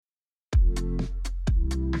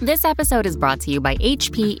This episode is brought to you by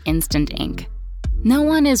HP Instant Ink. No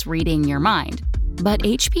one is reading your mind, but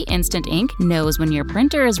HP Instant Ink knows when your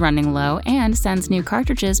printer is running low and sends new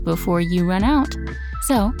cartridges before you run out.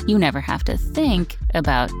 So you never have to think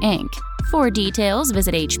about ink. For details,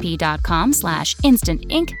 visit hp.com/instant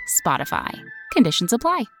ink Spotify. Conditions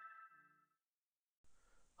apply.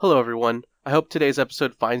 Hello everyone, I hope today's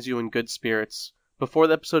episode finds you in good spirits. Before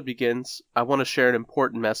the episode begins, I want to share an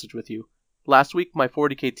important message with you. Last week, my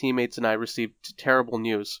 40K teammates and I received terrible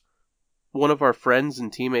news. One of our friends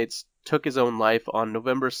and teammates took his own life on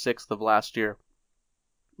November 6th of last year.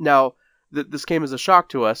 Now, this came as a shock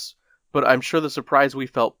to us, but I'm sure the surprise we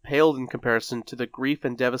felt paled in comparison to the grief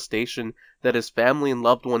and devastation that his family and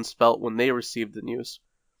loved ones felt when they received the news.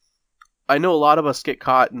 I know a lot of us get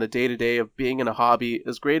caught in the day-to-day of being in a hobby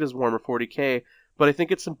as great as Warhammer 40K, but I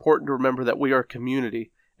think it's important to remember that we are a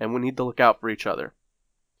community, and we need to look out for each other.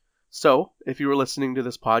 So, if you are listening to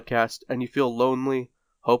this podcast and you feel lonely,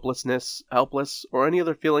 hopelessness, helpless, or any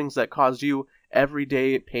other feelings that cause you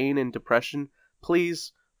everyday pain and depression,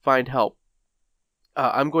 please find help.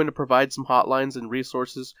 I'm going to provide some hotlines and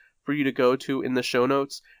resources for you to go to in the show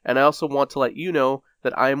notes, and I also want to let you know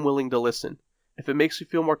that I am willing to listen. If it makes you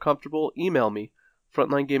feel more comfortable, email me,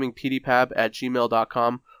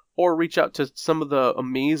 frontlinegamingpdpab@gmail.com, or reach out to some of the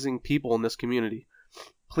amazing people in this community.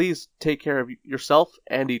 Please take care of yourself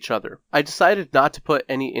and each other. I decided not to put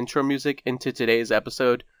any intro music into today's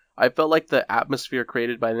episode. I felt like the atmosphere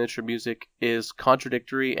created by the intro music is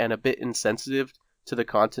contradictory and a bit insensitive to the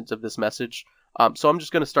content of this message. So I'm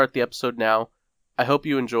just going to start the episode now. I hope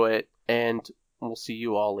you enjoy it, and we'll see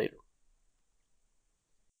you all later.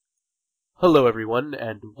 Hello everyone,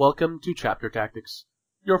 and welcome to Chapter Tactics,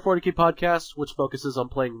 your 40K podcast which focuses on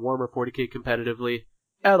playing Warhammer 40K competitively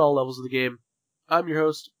at all levels of the game. I'm your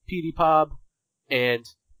host, PDPob, and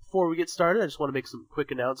before we get started, I just want to make some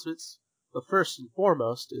quick announcements. The first and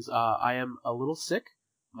foremost is I am a little sick.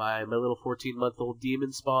 My little 14-month-old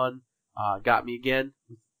demon spawn got me again.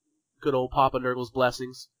 Good old Papa Nurgle's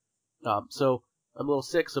blessings. So I'm a little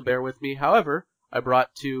sick, so bear with me. However, I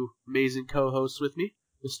brought two amazing co-hosts with me,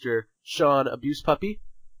 Mr. Sean Abuse Puppy.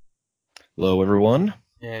 Hello, everyone.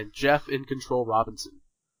 And Jeff In Control Robinson.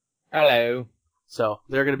 Hello. So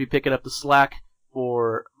they're going to be picking up the slack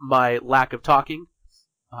for my lack of talking,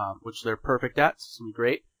 which they're perfect at, so it's going to be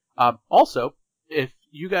great. Also, if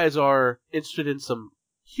you guys are interested in some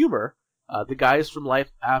humor, the guys from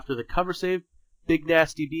Life After the Cover Save, Big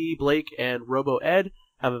Nasty B, Blake, and Robo Ed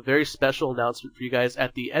have a very special announcement for you guys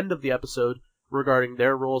at the end of the episode regarding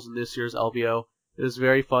their roles in this year's LVO. It is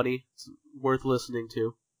very funny. It's worth listening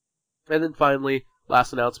to. And then finally,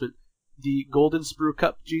 last announcement, the Golden Sprue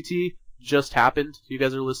Cup GT just happened. You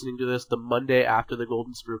guys are listening to this the Monday after the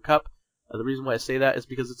Golden Sprue Cup. The reason why I say that is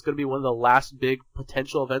because it's going to be one of the last big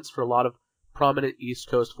potential events for a lot of prominent East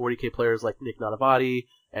Coast 40K players like Nick Nanavati,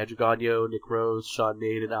 Andrew Gagno, Nick Rose, Sean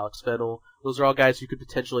Nade, and Alex Fennell. Those are all guys who could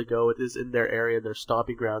potentially go. It is in their area, in their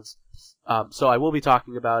stomping grounds. So I will be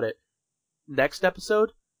talking about it next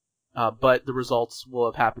episode, but the results will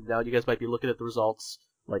have happened now. You guys might be looking at the results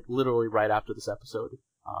like literally right after this episode.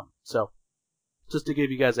 So just to give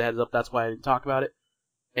you guys a heads up, that's why I didn't talk about it.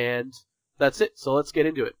 And that's it. So let's get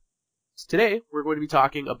into it. So today, we're going to be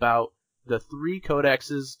talking about the 3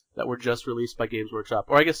 codexes that were just released by Games Workshop.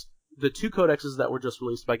 Or I guess the 2 codexes that were just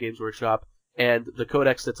released by Games Workshop and the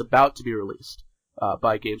codex that's about to be released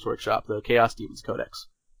by Games Workshop, the Chaos Demons Codex.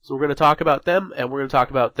 So we're going to talk about them, and we're going to talk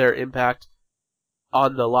about their impact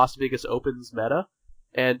on the Las Vegas Opens meta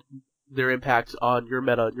and their impact on your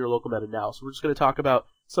meta, your local meta now. So we're just going to talk about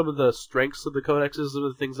some of the strengths of the codexes, some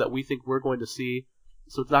of the things that we think we're going to see.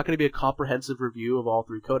 So it's not going to be a comprehensive review of all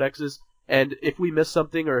 3 codexes. And if we miss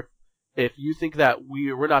something, or if you think that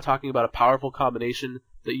we're not talking about a powerful combination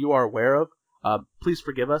that you are aware of, please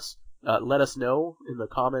forgive us. Let us know in the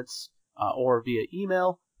comments or via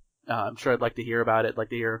email. I'm sure I'd like to hear about it. I'd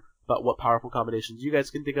like to hear about what powerful combinations you guys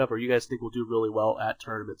can think of or you guys think will do really well at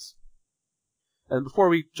tournaments. And before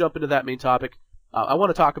we jump into that main topic, I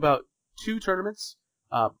want to talk about 2 tournaments.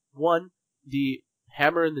 One, the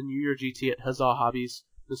Hammer and the New Year GT at Huzzah Hobbies.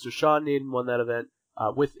 Mr. Sean Naden won that event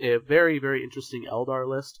with a very, very interesting Eldar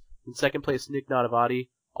list. In second place, Nick Nanavati,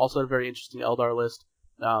 also had a very interesting Eldar list.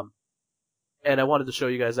 And I wanted to show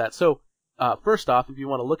you guys that. So, first off, if you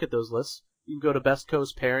want to look at those lists, you can go to Best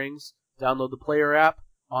Coast Pairings, download the Player app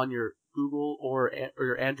on your Google or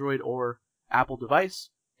your Android or Apple device,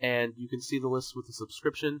 and you can see the list with a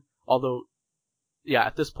subscription. Although, yeah,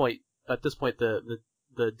 at this point, the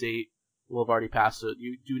date will have already passed, so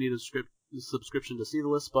you do need a subscription to see the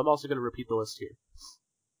list, but I'm also going to repeat the list here.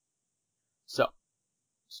 So,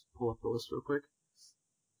 just pull up the list real quick.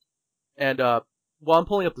 And while I'm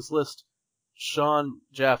pulling up this list, Sean,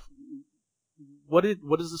 Jeff, what is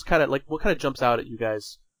this kind of like? What kind of jumps out at you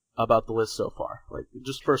guys about the list so far? Like,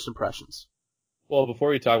 just first impressions. Well, before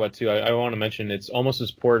we talk about it, too, I want to mention it's almost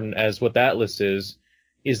as important as what that list is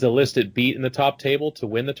the list it beat in the top table to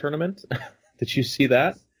win the tournament. Did you see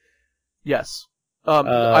that? Yes.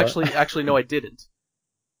 Actually, no, I didn't.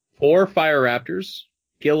 4 Fire Raptors,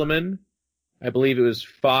 Gilliman, I believe it was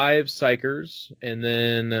 5 Psychers, and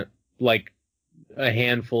then like a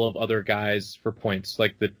handful of other guys for points,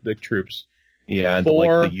 like the troops. Yeah, and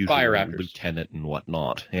 4 the usual Fire Raptors. lieutenant and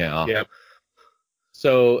whatnot. Yeah. Yep.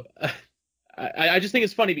 So I just think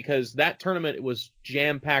it's funny because that tournament was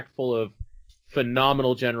jam-packed full of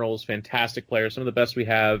phenomenal generals, fantastic players, some of the best we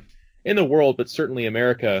have in the world, but certainly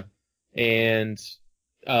America. And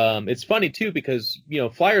it's funny too because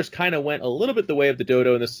Flyers kind of went a little bit the way of the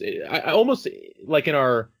dodo in this. I almost like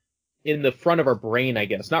in the front of our brain, I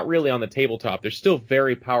guess, not really on the tabletop. They're still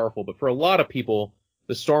very powerful, but for a lot of people,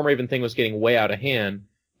 the Stormraven thing was getting way out of hand.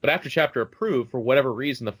 But after Chapter approved, for whatever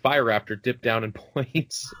reason, the Fire Raptor dipped down in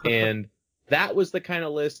points, and that was the kind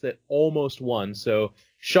of list that almost won. So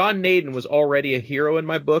Sean Naden was already a hero in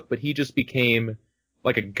my book, but he just became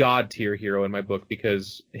like a god tier hero in my book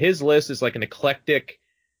because his list is like an eclectic,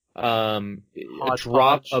 a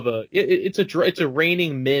drop of it's a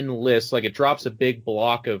reigning min list. Like it drops a big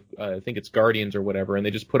block of, I think it's Guardians or whatever, and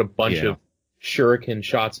they just put a bunch of shuriken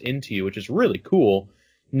shots into you, which is really cool.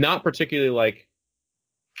 Not particularly like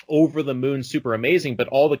over the moon super amazing, but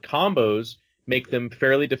all the combos make them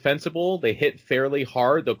fairly defensible. They hit fairly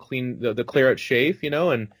hard. They'll clear out Shafe,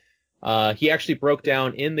 and he actually broke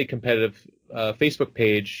down in the competitive Facebook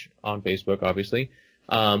page on Facebook, obviously,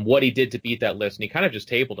 what he did to beat that list, and he kind of just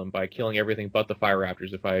tabled him by killing everything but the Fire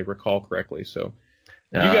Raptors, if I recall correctly. So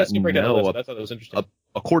you guys can break down the list. I thought that was interesting.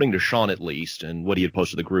 According to Sean, at least, and what he had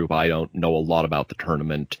posted to the group, I don't know a lot about the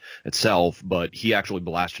tournament itself, but he actually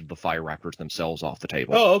blasted the Fire Raptors themselves off the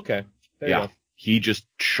table. Oh, okay. There you go. He just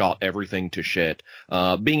shot everything to shit.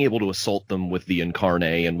 Being able to assault them with the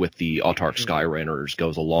Incarne and with the Autarch Skyrunners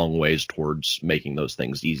goes a long ways towards making those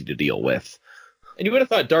things easy to deal with. And you would have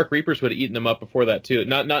thought Dark Reapers would have eaten them up before that, too.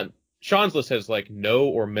 Not Sean's list has like no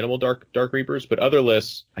or minimal Dark Reapers, but other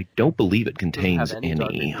lists... I don't believe it contains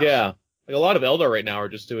any. Yeah. Like a lot of Eldar right now are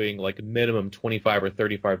just doing like minimum 25 or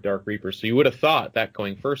 35 Dark Reapers, so you would have thought that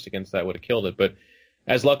going first against that would have killed it, but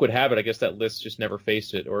as luck would have it, I guess that list just never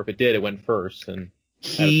faced it, or if it did, it went first. And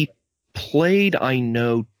he played, I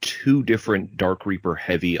know, 2 different Dark Reaper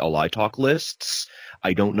heavy Alitalk lists.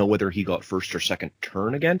 I don't know whether he got first or second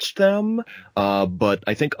turn against them, but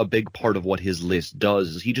I think a big part of what his list does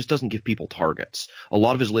is he just doesn't give people targets. A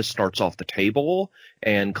lot of his list starts off the table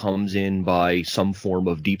and comes in by some form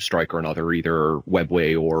of deep strike or another, either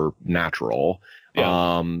webway or natural.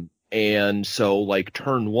 Yeah. And so, like,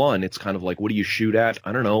 turn 1, it's kind of like, what do you shoot at?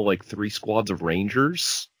 I don't know, like 3 squads of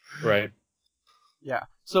Rangers? Right. Yeah.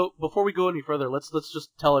 So, before we go any further, let's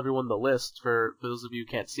just tell everyone the list for those of you who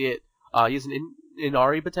can't see it. He has an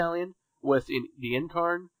Inari battalion with the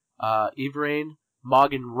Incarn, Ivrain,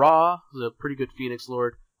 Mogin Ra, who's a pretty good Phoenix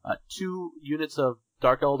Lord, 2 units of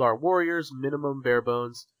Dark Eldar Warriors, minimum bare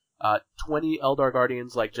bones, 20 Eldar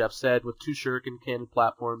Guardians, like Jeff said, with 2 Shuriken cannon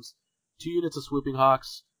platforms, 2 units of Swooping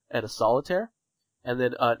Hawks, and a Solitaire, and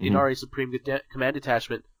then an Inari Supreme Command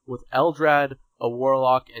Detachment with Eldrad, a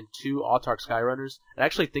Warlock, and 2 Autarch Skyrunners. And I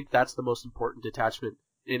actually think that's the most important detachment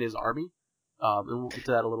in his army, and we'll get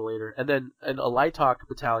to that a little later. And then an Alitalk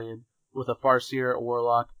battalion with a Farseer, a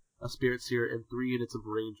Warlock, a Spirit Seer, and 3 units of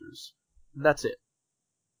Rangers. And that's it.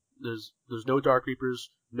 There's no Dark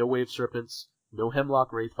Reapers, no Wave Serpents, no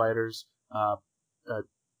Hemlock Wraith Fighters,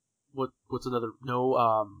 what's another?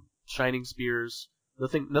 No Shining Spears.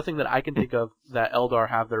 Nothing that I can think of that Eldar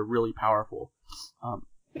have that are really powerful.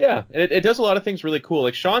 Yeah, it does a lot of things really cool.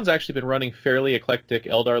 Like, Sean's actually been running fairly eclectic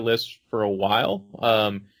Eldar lists for a while.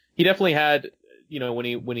 He definitely had,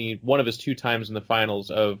 when he one of his 2 times in the finals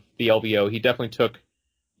of the LVO, he definitely took,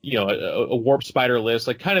 a Warp Spider list,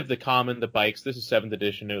 like kind of the common, the bikes. This is 7th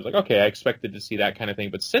edition. It was like, okay, I expected to see that kind of thing.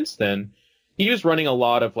 But since then, he was running a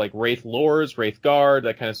lot of like Wraith Lords, Wraith Guard,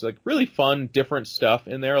 that kind of stuff, like really fun, different stuff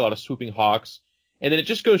in there. A lot of Swooping Hawks. And then it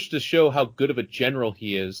just goes to show how good of a general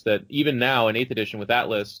he is, that even now in 8th edition with that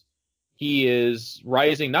list, he is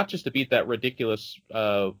rising not just to beat that ridiculous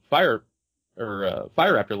Fire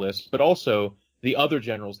Raptor list, but also the other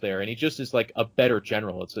generals there. And he just is like a better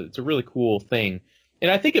general. It's a really cool thing.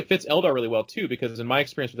 And I think it fits Eldar really well too, because in my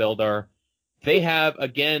experience with Eldar, they have,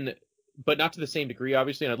 again, but not to the same degree,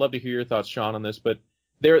 obviously, and I'd love to hear your thoughts, Sean, on this, but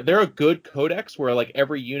they're a good codex where like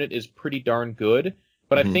every unit is pretty darn good.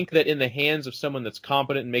 But I think that in the hands of someone that's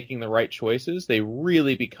competent in making the right choices, they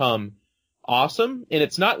really become awesome. And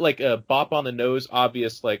it's not like a bop on the nose,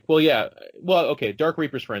 obvious, like, okay, Dark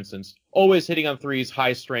Reapers, for instance, always hitting on 3s,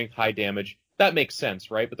 high strength, high damage. That makes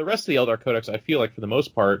sense, right? But the rest of the Eldar Codex, I feel like, for the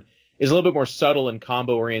most part, is a little bit more subtle and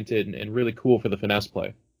combo-oriented and really cool for the finesse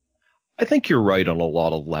play. I think you're right on a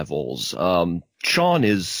lot of levels. Sean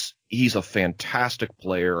he's a fantastic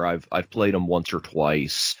player. I've played him once or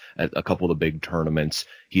twice at a couple of the big tournaments.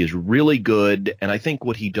 He is really good, and I think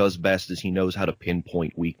what he does best is he knows how to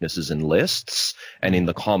pinpoint weaknesses in lists and in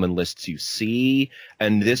the common lists you see,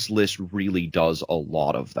 and this list really does a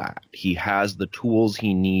lot of that. He has the tools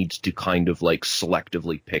he needs to kind of like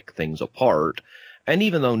selectively pick things apart. And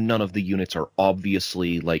even though none of the units are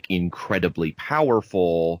obviously like incredibly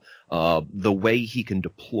powerful, the way he can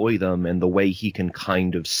deploy them and the way he can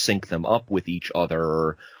kind of sync them up with each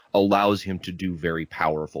other allows him to do very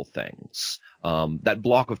powerful things. That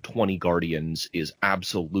block of 20 Guardians is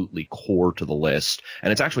absolutely core to the list,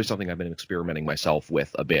 and it's actually something I've been experimenting myself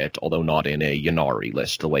with a bit, although not in a Ynnari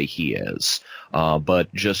list the way he is.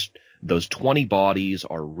 But just those 20 bodies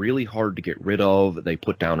are really hard to get rid of. They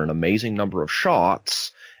put down an amazing number of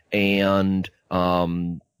shots, and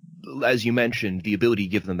as you mentioned, the ability to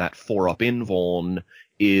give them that 4-up invuln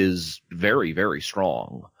is very, very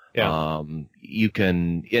strong. Yeah. You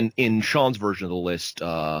can, in Sean's version of the list,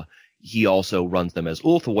 he also runs them as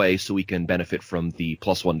Ulthaway, so he can benefit from the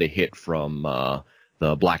 +1 to hit from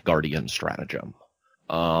the Black Guardian stratagem.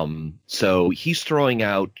 So he's throwing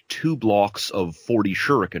out 2 blocks of 40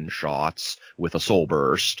 shuriken shots with a soul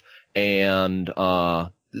burst, and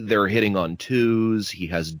they're hitting on 2s. He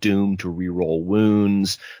has Doom to reroll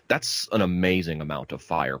wounds. That's an amazing amount of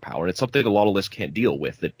firepower, and it's something a lot of lists can't deal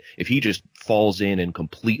with, that if he just falls in and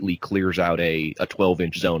completely clears out a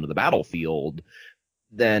 12-inch zone of the battlefield,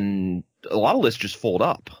 then a lot of lists just fold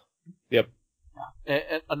up. Yep. Yeah.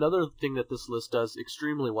 And another thing that this list does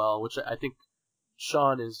extremely well, which I think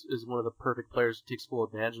Sean is one of the perfect players who takes full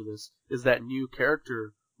advantage of this, is that new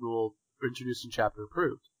character rule introduced in Chapter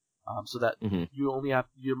Approved. So that you only have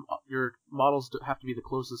your models have to be the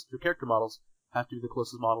closest. Your character models have to be the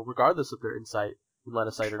closest model, regardless if they're in line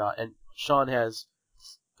of sight or not. And Sean has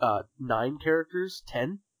 9 characters,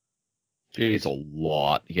 10. Jeez. It's a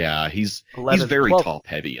lot. Yeah, he's 11, very 12. top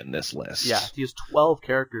heavy in this list. Yeah, he has 12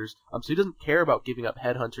 characters. So he doesn't care about giving up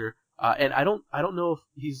Headhunter. And I don't know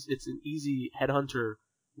if it's an easy Headhunter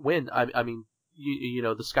win. I mean, you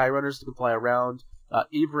know, the Skyrunners can fly around.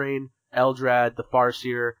 Yvrain, Eldrad, the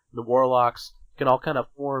Farseer, the Warlocks can all kind of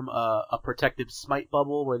form a protective smite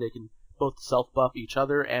bubble where they can both self-buff each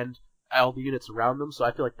other and all the units around them. So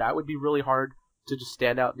I feel like that would be really hard to just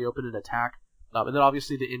stand out in the open and attack. And then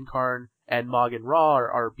obviously the Incarn and Mog and Ra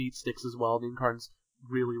are beat sticks as well. The Incarn's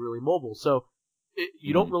really, really mobile. So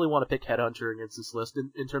you don't really want to pick Headhunter against this list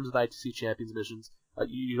in terms of the ITC Champions missions.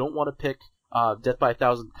 You don't want to pick Death by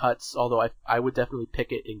 1,000 Cuts, although I would definitely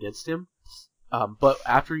pick it against him. But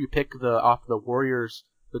after you pick off the Warriors,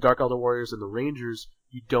 the Dark Elder Warriors and the Rangers,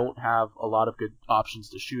 you don't have a lot of good options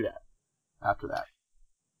to shoot at after that.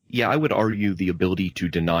 Yeah, I would argue the ability to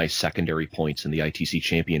deny secondary points in the ITC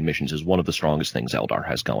Champion missions is one of the strongest things Eldar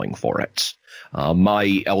has going for it. My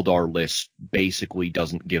Eldar list basically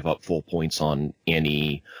doesn't give up full points on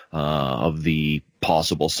any of the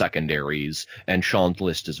possible secondaries, and Sean's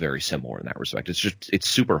list is very similar in that respect. It's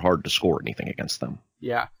super hard to score anything against them.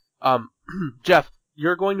 Yeah. Jeff,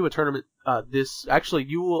 you're going to a tournament actually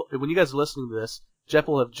you will, when you guys are listening to this, Jeff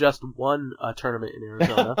will have just won a tournament in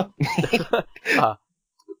Arizona.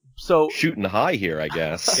 So shooting high here, I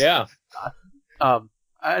guess. Yeah.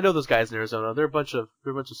 I know those guys in Arizona. They're a bunch of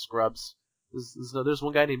scrubs. There's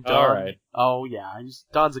one guy named Don. All right. Oh yeah,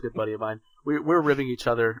 Don's a good buddy of mine. We're ribbing each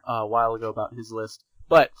other a while ago about his list.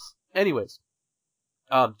 But anyways,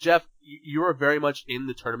 Jeff, you are very much in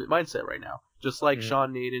the tournament mindset right now. Just like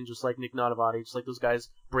Sean Naden, just like Nick Nanavati, just like those guys,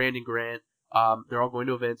 Brandon Grant. They're all going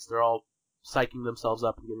to events. They're all psyching themselves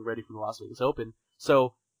up and getting ready for the Las Vegas Open.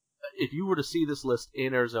 So if you were to see this list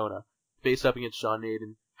in Arizona, faced up against Sean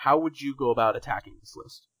Naden, how would you go about attacking this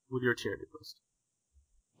list with your Tyranid list?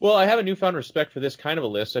 Well, I have a newfound respect for this kind of a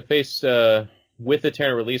list. I faced, with the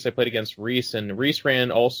Terran release, I played against Reese, and Reese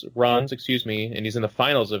runs, and he's in the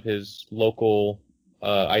finals of his local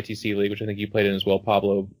ITC league, which I think you played in as well,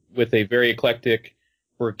 Pablo, with a very eclectic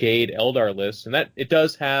Brigade Eldar list. And that it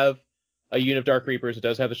does have a unit of Dark Reapers, it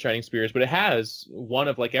does have the Shining Spears, but it has one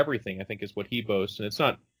of like everything, I think is what he boasts. And it's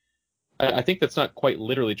not, I think that's not quite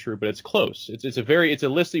literally true, but it's close. It's a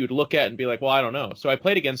list that you would look at and be like, well, I don't know. So I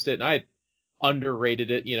played against it, and I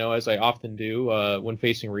underrated it, as I often do when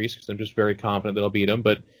facing Reese, because I'm just very confident that I'll beat him.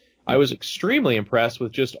 But I was extremely impressed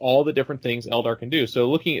with just all the different things Eldar can do. So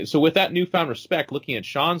with that newfound respect, looking at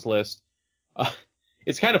Sean's list,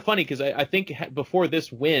 it's kind of funny because I think before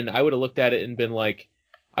this win, I would have looked at it and been like,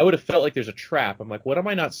 I would have felt like there's a trap. I'm like, what am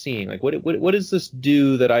I not seeing? Like, what does this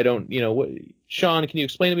do that I don't, Sean, can you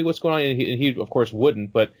explain to me what's going on? And he of course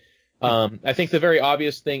wouldn't, but I think the very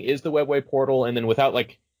obvious thing is the webway portal, and then without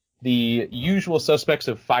like the usual suspects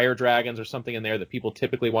of fire dragons or something in there that people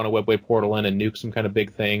typically want a webway portal in and nuke some kind of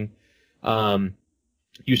big thing,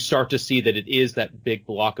 you start to see that it is that big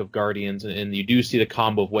block of guardians, and you do see the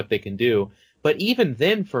combo of what they can do. But even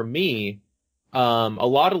then, for me, a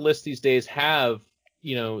lot of lists these days have,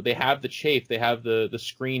 they have the chafe, they have the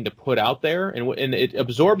screen to put out there, and it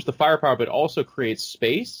absorbs the firepower, but also creates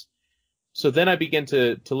space. So then I begin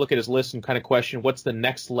to look at his list and kind of question what's the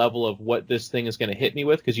next level of what this thing is going to hit me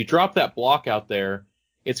with, because you drop that block out there,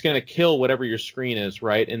 it's going to kill whatever your screen is,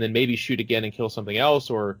 right? And then maybe shoot again and kill something else,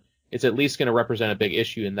 or it's at least going to represent a big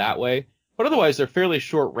issue in that way. But otherwise, they're fairly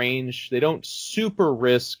short range. They don't super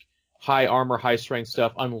risk high armor, high strength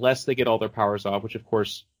stuff unless they get all their powers off, which of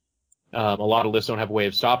course a lot of lists don't have a way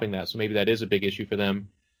of stopping that, so maybe that is a big issue for them.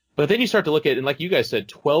 But then you start to look at, and like you guys said,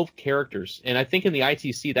 12 characters. And I think in the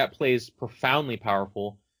ITC that plays profoundly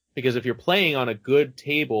powerful, because if you're playing on a good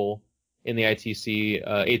table in the ITC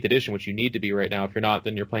 8th edition, which you need to be right now, if you're not,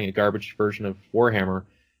 then you're playing a garbage version of Warhammer.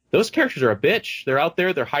 Those characters are a bitch. They're out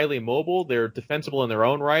there, they're highly mobile, they're defensible in their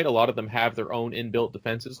own right. A lot of them have their own inbuilt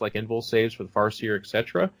defenses, like invul saves for the Farseer,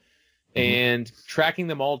 etc. And tracking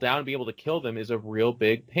them all down and being able to kill them is a real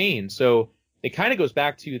big pain. So it kind of goes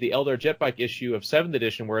back to the Eldar Jetbike issue of 7th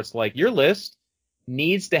edition, where it's like your list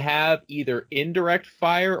needs to have either indirect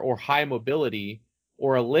fire or high mobility,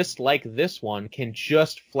 or a list like this one can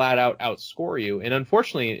just flat out outscore you. And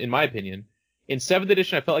unfortunately, in my opinion, in 7th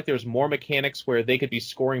edition, I felt like there was more mechanics where they could be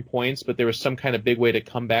scoring points, but there was some kind of big way to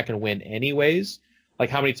come back and win anyways. Like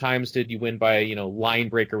how many times did you win by, line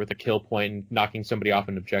breaker with a kill point and knocking somebody off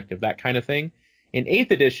an objective, that kind of thing. In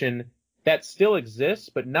 8th edition, that still exists,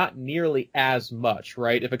 but not nearly as much,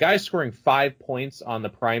 right? If a guy's scoring 5 points on the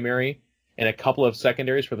primary and a couple of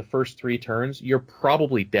secondaries for the first 3 turns, you're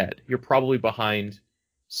probably dead. You're probably behind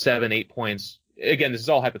 7, 8 points. Again, this is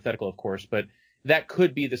all hypothetical, of course, but that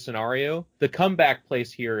could be the scenario. The comeback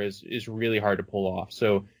place here is really hard to pull off.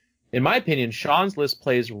 So, in my opinion, Sean's list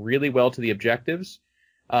plays really well to the objectives,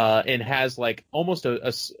 and has like almost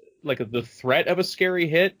the threat of a scary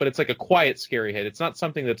hit, but it's like a quiet scary hit. It's not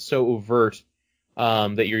something that's so overt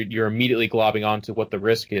that you're immediately globbing onto what the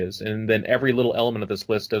risk is. And then every little element of this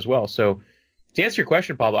list does well. So to answer your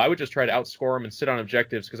question, Pablo, I would just try to outscore him and sit on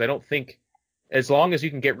objectives, because I don't think, as long as you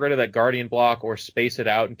can get rid of that Guardian block or space it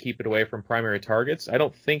out and keep it away from primary targets, I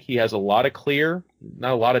don't think he has a lot of clear,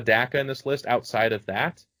 not a lot of DACA in this list outside of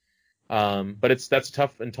that. But that's a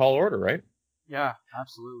tough and tall order, right? Yeah,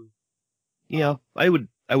 absolutely. Yeah, I would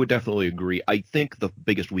definitely agree. I think the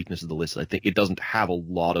biggest weakness of the list, I think it doesn't have a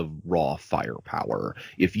lot of raw firepower.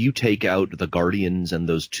 If you take out the Guardians and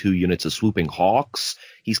those 2 units of Swooping Hawks,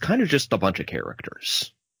 he's kind of just a bunch of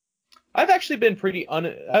characters. I've actually been pretty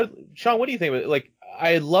Sean, what do you think? Like,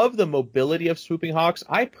 I love the mobility of Swooping Hawks.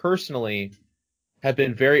 I personally have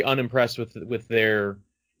been very unimpressed with their.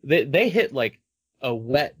 They hit like a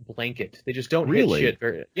wet blanket. They just don't hit shit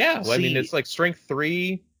very. Yeah, well, I mean, it's like strength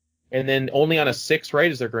 3. And then only on a 6, right?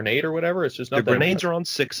 Is there grenade or whatever? It's just not. The grenades are on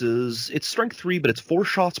 6s. It's strength 3, but it's 4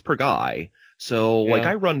 shots per guy. So like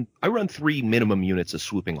I run 3 minimum units of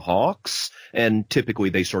Swooping Hawks, and typically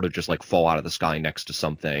they sort of just like fall out of the sky next to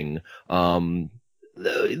something.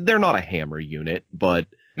 They're not a hammer unit, but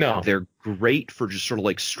no, they're great for just sort of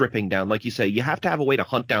like stripping down. Like you say, you have to have a way to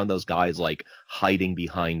hunt down those guys like hiding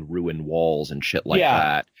behind ruined walls and shit like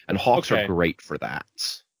that. And Hawks are great for that.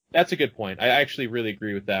 That's a good point. I actually really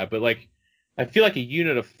agree with that. But like, I feel like a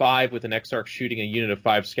unit of 5 with an Exarch shooting a unit of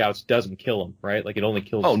 5 scouts doesn't kill them, right? Like it only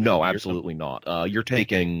kills. Oh no, absolutely not. You're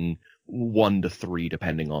taking 1 to 3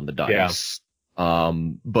 depending on the dice. Yeah.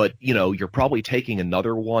 But you're probably taking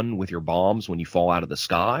another one with your bombs when you fall out of the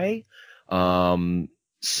sky.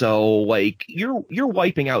 So like you're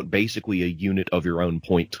wiping out basically a unit of your own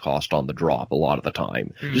point cost on the drop a lot of the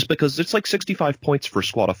time, just because it's like 65 points for a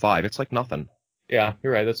squad of 5. It's like nothing. Yeah,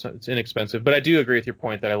 you're right. It's inexpensive. But I do agree with your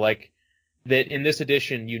point that I like that in this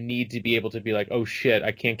edition, you need to be able to be like, oh shit,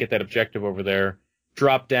 I can't get that objective over there.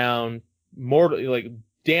 Drop down, like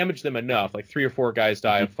damage them enough, like 3 or 4 guys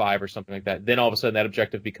die of 5 or something like that. Then all of a sudden that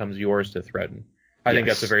objective becomes yours to threaten. I think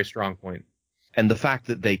that's a very strong point. And the fact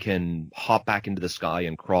that they can hop back into the sky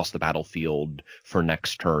and cross the battlefield for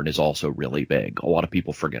next turn is also really big. A lot of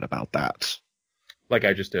people forget about that. like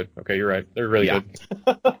I just did. Okay, you're right. They're really good.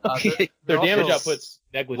 Their damage output's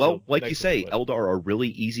negligible. Well, like you say, Eldar are really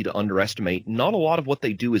easy to underestimate. Not a lot of what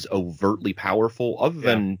they do is overtly powerful, other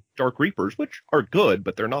than Dark Reapers, which are good,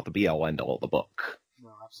 but they're not the be-all end-all of the book. No,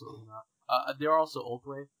 absolutely not. They're also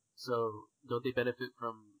Oathway, so don't they benefit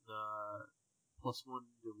from the +1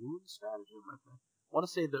 to wound stratagem? I want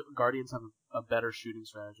to say the Guardians have a better shooting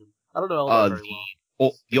stratagem. I don't know Eldar very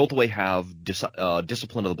well. The Oathway have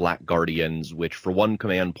Discipline of the Black Guardians, which for 1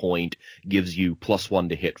 command point gives you +1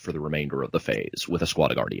 to hit for the remainder of the phase with a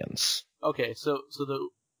squad of Guardians. Okay, so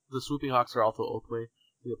the Swooping Hawks are also Oathway.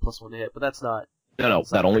 They get +1 to hit, but that's not... No,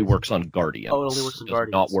 that only works on Guardians. Oh, it only works on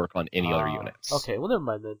Guardians. Does not work on any other units. Okay, well, never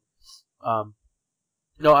mind then.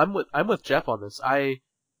 No, I'm with Jeff on this. I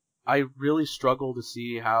really struggle to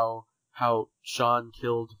see how Sean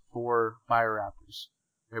killed 4 Fire Raptors.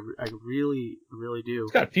 I really, really do.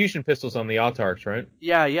 It's got fusion pistols on the Autarchs, right?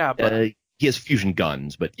 Yeah, but he has fusion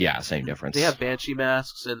guns, but yeah, same difference. They have Banshee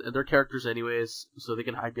masks, and they're characters anyways, so they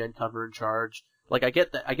can hide behind cover and charge. Like, I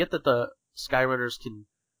get that the Skyrunners can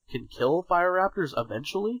kill Fire Raptors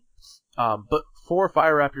eventually, but 4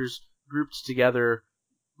 Fire Raptors grouped together,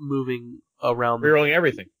 moving around... Rerolling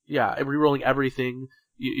everything. Yeah, rerolling everything.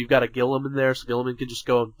 You've got a Gilliman in there, so Gilliman can just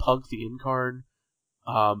go and punk the Incarn.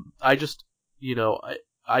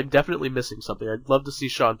 I'm definitely missing something. I'd love to see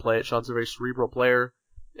Sean play it. Sean's a very cerebral player,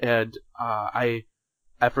 and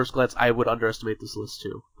at first glance, I would underestimate this list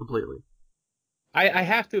too, completely. I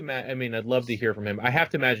have to imagine, I mean, I'd love to hear from him. I have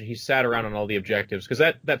to imagine he sat around on all the objectives, because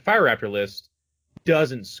that Fire Raptor list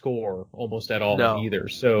doesn't score almost at all either.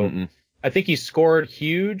 So I think he scored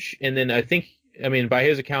huge, and then by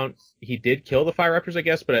his account, he did kill the Fire Raptors, I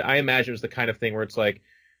guess, but I imagine it was the kind of thing where it's like,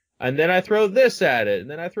 and then I throw this at it, and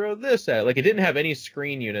then I throw this at it. Like, it didn't have any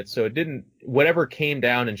screen units, so whatever came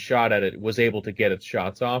down and shot at it was able to get its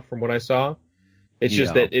shots off from what I saw. It's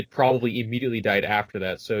just that it probably immediately died after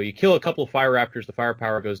that. So you kill a couple of Fire Raptors, the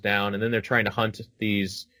firepower goes down, and then they're trying to hunt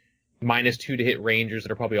these -2 to hit Rangers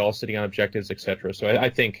that are probably all sitting on objectives, etc. So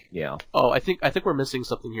I think... Yeah. Oh, I think we're missing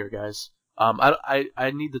something here, guys.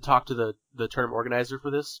 I need to talk to the tournament organizer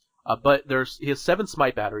for this, but he has 7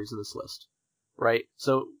 Smite batteries in this list, right?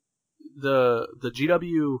 So the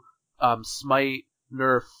GW Smite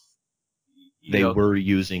nerf. They were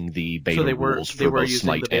using the beta rules for both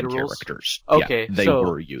Smite and characters. Okay, yeah, they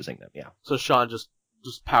were using them. Yeah. So Sean just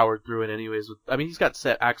powered through it anyways. He's got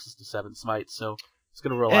access to 7 Smites, so he's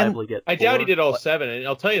going to reliably get 4. I doubt he did all 7, and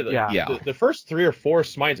I'll tell you that the first 3 or 4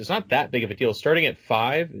 Smites, it's not that big of a deal. Starting at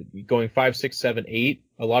 5, going 5, 6, 7, 8,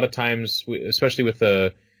 a lot of times, especially with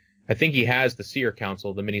I think he has the Seer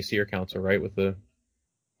Council, the mini Seer Council, right? With the...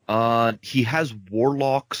 he has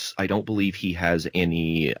Warlocks. I don't believe he has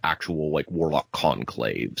any actual, Warlock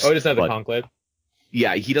conclaves. Oh, he doesn't have the conclave?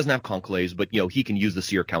 Yeah, he doesn't have conclaves, but, he can use the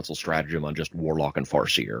Seer Council stratagem on just Warlock and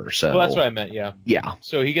Farseer, so... Well, that's what I meant, yeah. Yeah.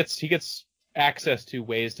 So he gets access to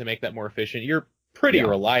ways to make that more efficient. You're pretty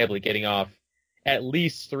reliably getting off at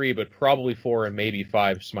least 3, but probably 4 and maybe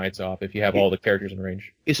 5 Smites off if you have all the characters in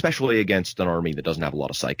range. Especially against an army that doesn't have a lot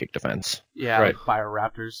of psychic defense. Yeah, right. Like Fire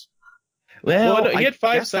Raptors. Well, he had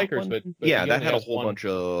 5 Psychers, but yeah, that had a whole bunch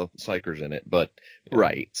of Psychers in it. But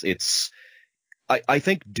I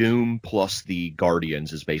think Doom plus the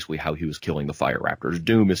Guardians is basically how he was killing the Fire Raptors.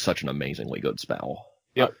 Doom is such an amazingly good spell.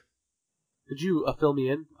 Yep. Did you fill me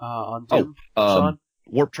in on Doom, Sean?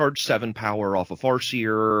 Warp Charge 7 power off of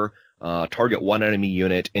Farseer. Target 1 enemy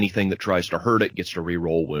unit. Anything that tries to hurt it gets to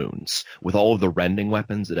reroll wounds. With all of the rending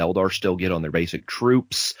weapons that Eldar still get on their basic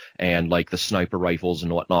troops, and the sniper rifles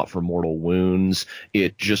and whatnot for mortal wounds,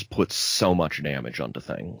 it just puts so much damage onto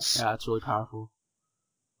things. Yeah, it's really powerful.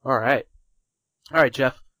 All right,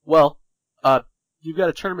 Jeff. Well, you've got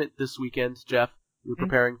a tournament this weekend, Jeff. You're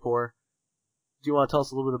preparing for. Do you want to tell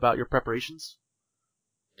us a little bit about your preparations?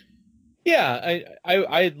 Yeah,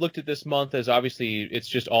 I looked at this month as obviously it's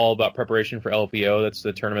just all about preparation for LVO. That's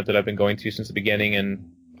the tournament that I've been going to since the beginning,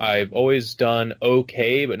 and I've always done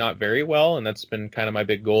okay, but not very well, and that's been kind of my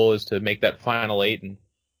big goal, is to make that final 8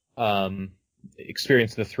 and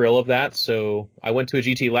experience the thrill of that. So I went to a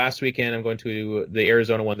GT last weekend. I'm going to the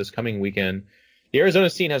Arizona one this coming weekend. The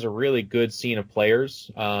Arizona scene has a really good scene of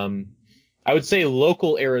players. I would say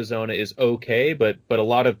local Arizona is okay, but a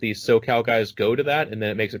lot of the SoCal guys go to that, and then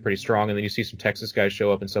it makes it pretty strong, and then you see some Texas guys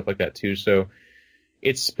show up and stuff like that too. So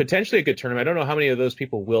it's potentially a good tournament. I don't know how many of those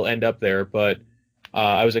people will end up there, but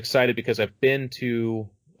I was excited because I've been to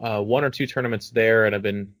 1 or 2 tournaments there,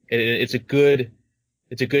 and it's a good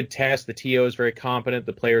test. The TO is very competent.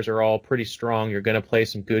 The players are all pretty strong. You're going to play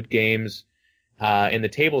some good games, and the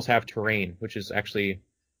tables have terrain, which is actually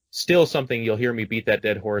still something you'll hear me beat that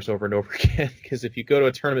dead horse over and over again, because if you go to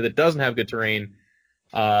a tournament that doesn't have good terrain,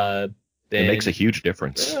 then it makes a huge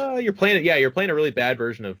difference. You're playing a really bad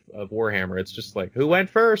version of Warhammer. It's just like, who went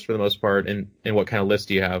first for the most part, and what kind of list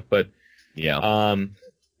do you have? But yeah.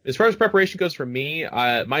 As far as preparation goes for me,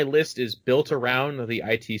 my list is built around the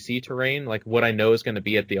ITC terrain, like what I know is going to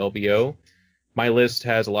be at the LVO. My list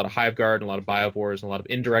has a lot of Hive Guard, and a lot of Biovores, and a lot of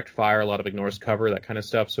indirect fire, a lot of ignores cover, that kind of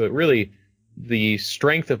stuff. So the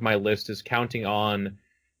strength of my list is counting on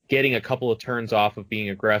getting a couple of turns off of being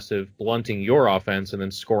aggressive, blunting your offense, and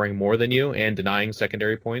then scoring more than you and denying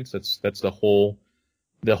secondary points. That's the whole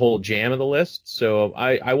jam of the list. So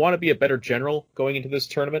I want to be a better general going into this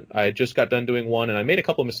tournament. I just got done doing one, and I made a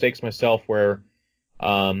couple of mistakes myself where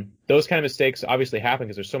those kind of mistakes obviously happen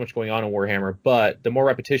because there's so much going on in Warhammer, but the more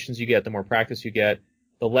repetitions you get, the more practice you get,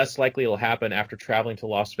 the less likely it'll happen after traveling to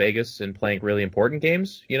Las Vegas and playing really important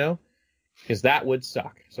games, because that would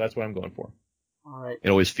suck. So that's what I'm going for. All right. It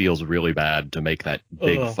always feels really bad to make that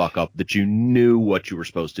big fuck up that you knew what you were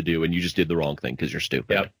supposed to do and you just did the wrong thing because you're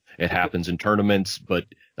stupid. Yep. It happens in tournaments, but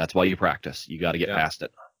that's why you practice. You got to get past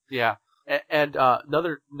it. Yeah. And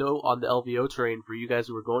another note on the LVO terrain for you guys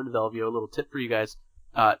who were going to the LVO, a little tip for you guys.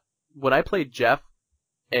 When I played Jeff,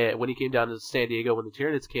 when he came down to San Diego when the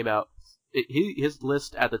Tyranids came out, his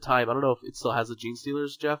list at the time, I don't know if it still has the Gene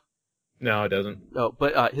Stealers, Jeff? No, it doesn't. No,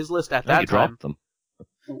 but his list at that time them.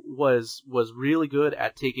 was really good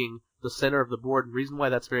at taking the center of the board. And the reason why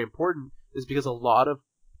that's very important is because a lot of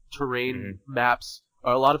terrain maps,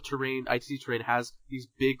 or a lot of terrain, ITC terrain, has these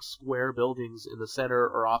big square buildings in the center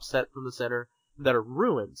or offset from the center that are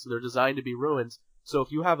ruins. They're designed to be ruins. So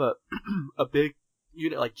if you have a big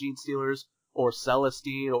unit like Gene Stealers or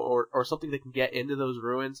Celestine or something that can get into those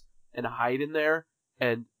ruins and hide in there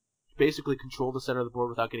and basically control the center of the board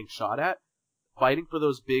without getting shot at, fighting for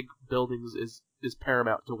those big buildings is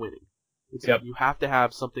paramount to winning. You have to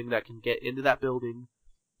have something that can get into that building,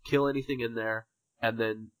 kill anything in there, and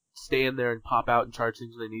then stay in there and pop out and charge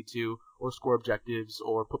things when they need to, or score objectives,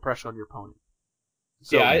 or put pressure on your opponent.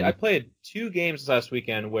 So, I played 2 games last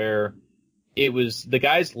weekend where it was the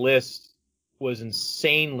guy's list was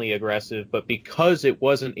insanely aggressive, but because it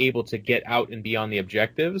wasn't able to get out and beyond the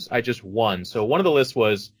objectives, I just won. So one of the lists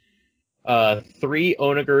was 3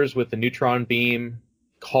 Onagers with the neutron beam,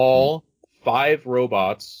 Call, 5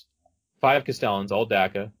 robots, 5 Castellans, all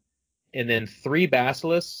DACA, and then 3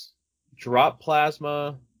 Basilisks, drop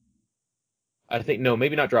plasma.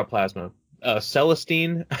 Maybe not drop plasma.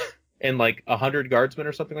 Celestine and like 100 guardsmen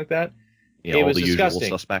or something like that. Yeah, it all was the disgusting.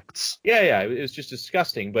 usual suspects. Yeah, it was just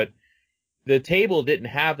disgusting. But the table didn't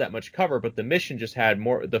have that much cover, but the mission just had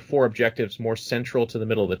the 4 objectives more central to the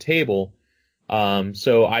middle of the table.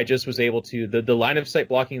 So I just was able to, the line of sight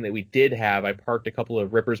blocking that we did have, I parked a couple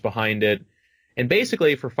of rippers behind it. And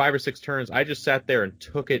basically for 5 or 6 turns, I just sat there and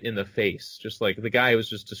took it in the face. Just like the guy was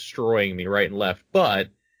just destroying me right and left. But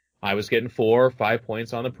I was getting 4 or 5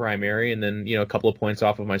 points on the primary and then, a couple of points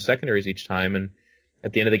off of my secondaries each time. And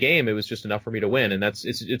at the end of the game, it was just enough for me to win. And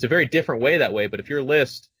it's a very different way that way. But if your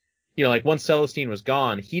list, like once Celestine was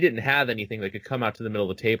gone, he didn't have anything that could come out to the middle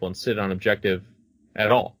of the table and sit on objective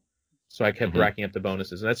at all. So I kept racking up the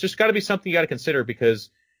bonuses. And that's just got to be something you got to consider because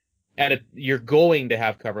you're going to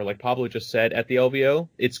have cover. Like Pablo just said, at the LVO,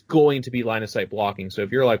 it's going to be line of sight blocking. So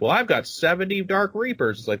if you're like, well, I've got 70 Dark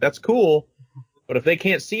Reapers, it's like, that's cool. But if they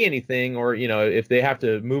can't see anything or, if they have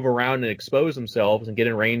to move around and expose themselves and get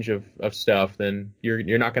in range of stuff, then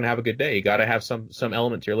you're not going to have a good day. You got to have some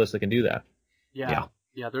element to your list that can do that. Yeah.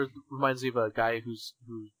 There reminds me of a guy who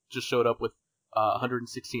just showed up with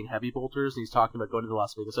 116 heavy bolters, and he's talking about going to the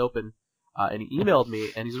Las Vegas Open. And he emailed me,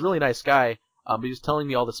 and he's a really nice guy. But he was telling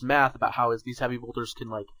me all this math about how these heavy bolters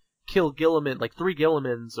can kill Guilliman, 3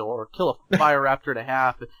 Guillimans, or kill a Fire Raptor and a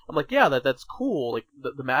half. I'm like, yeah, that's cool.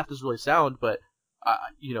 The math is really sound, but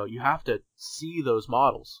you have to see those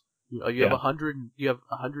models. You have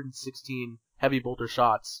 116 heavy bolter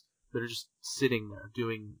shots that are just sitting there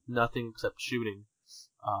doing nothing except shooting.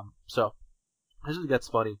 So I just think that's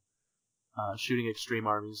funny. Shooting extreme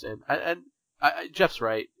armies, and Jeff's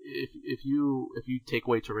right. If you take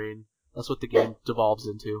away terrain, that's what the game devolves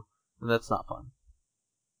into, and that's not fun.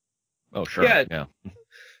 Oh sure, yeah.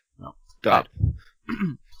 No. Stop.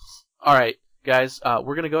 All right, guys.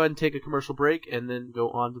 We're gonna go ahead and take a commercial break, and then go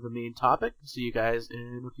on to the main topic. See you guys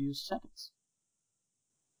in a few seconds.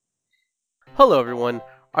 Hello, everyone.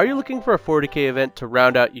 Are you looking for a 40K event to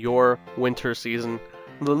round out your winter season?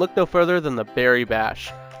 Then look no further than the Barrie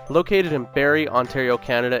Bash. Located in Barrie, Ontario,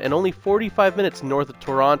 Canada, and only 45 minutes north of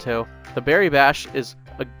Toronto, the Barrie Bash is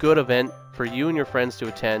a good event for you and your friends to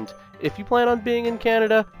attend if you plan on being in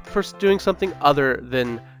Canada for doing something other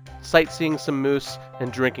than sightseeing some moose,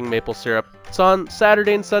 and drinking maple syrup. It's on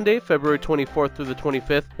Saturday and Sunday, February 24th through the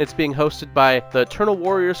 25th. It's being hosted by the Eternal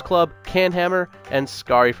Warriors Club, Canhammer, and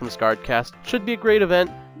Scary from Scarredcast. Should be a great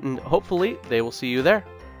event, and hopefully they will see you there.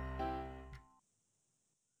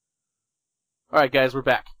 Alright guys, we're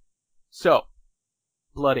back. So,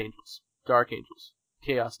 Blood Angels, Dark Angels,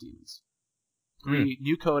 Chaos Demons. 3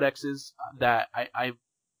 new codexes that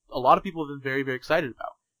a lot of people have been very, very excited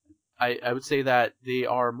about. I would say that they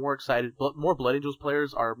are more excited, more Blood Angels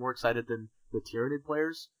players are more excited than the Tyranid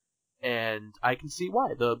players, and I can see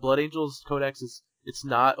why. The Blood Angels Codex it's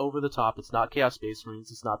not over the top, it's not Chaos Space Marines,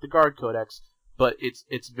 it's not the Guard Codex, but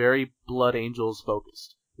it's very Blood Angels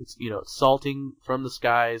focused. It's, salting from the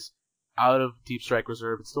skies out of Deep Strike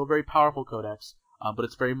Reserve. It's still a very powerful codex, but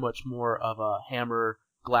it's very much more of a hammer,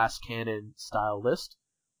 glass cannon style list.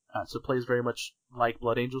 So it plays very much like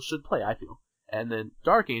Blood Angels should play, I feel. And then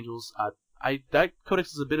Dark Angels, that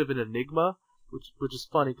codex is a bit of an enigma, which is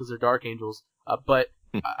funny because they're Dark Angels. But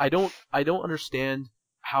I don't understand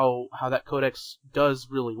how that codex does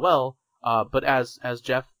really well. But as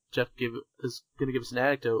Jeff is going to give us an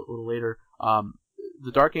anecdote a little later,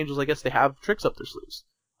 the Dark Angels, I guess they have tricks up their sleeves.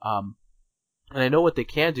 And I know what they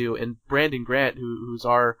can do. And Brandon Grant, who's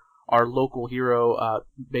our local hero,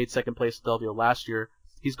 made second place at Delvio last year.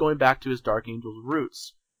 He's going back to his Dark Angels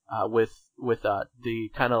roots. With the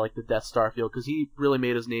kind of like the Death Star feel, because he really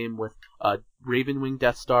made his name with Ravenwing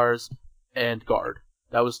Death Stars and Guard.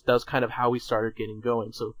 That was kind of how he started getting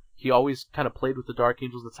going. So he always kind of played with the Dark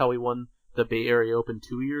Angels. That's how he won the Bay Area Open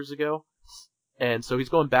 2 years ago. And so he's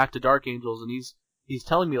going back to Dark Angels, and he's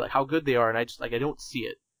telling me like how good they are, and I don't see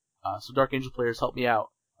it. So Dark Angel players help me out.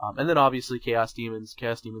 And then obviously Chaos Demons.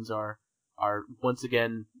 Chaos Demons are once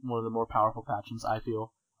again one of the more powerful factions, I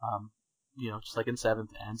feel. Just like in 7th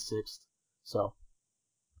and 6th. So,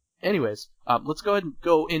 anyways, let's go ahead and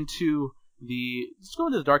go into the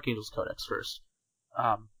Dark Angels Codex first.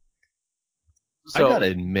 I gotta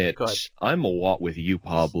admit, I'm a lot with you,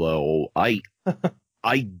 Pablo.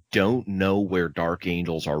 I don't know where Dark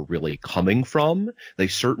Angels are really coming from. They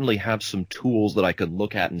certainly have some tools that I could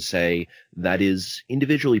look at and say, that is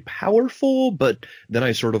individually powerful, but then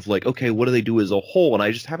I sort of like, okay, what do they do as a whole? And I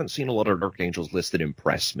just haven't seen a lot of Dark Angels lists that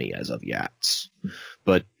impress me as of yet.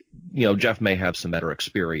 But, Jeff may have some better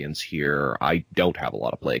experience here. I don't have a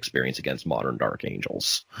lot of play experience against modern Dark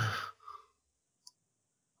Angels.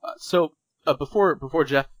 Before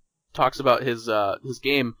Jeff talks about his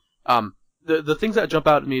game, the things that jump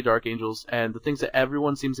out at me, Dark Angels, and the things that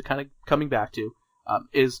everyone seems to kind of coming back to,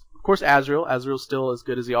 is, of course, Azrael. Azrael's still as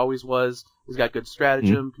good as he always was. He's got good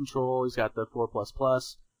stratagem control. He's got the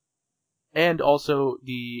 4++. And also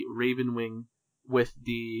the Ravenwing with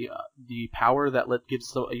the power that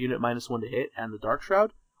gives a unit -1 to hit, and the Dark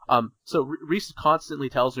Shroud. So Reese constantly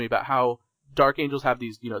tells me about how Dark Angels have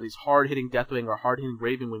these hard-hitting Deathwing or hard-hitting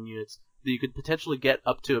Ravenwing units that you could potentially get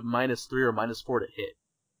up to -3 or -4 to hit.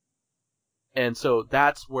 And so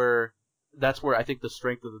that's where I think the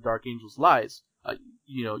strength of the Dark Angels lies.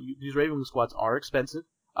 These Ravenwing squads are expensive,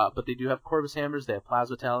 but they do have Corvus Hammers, they have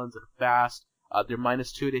Plasma Talons, they're fast, they're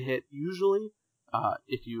 -2 to hit usually,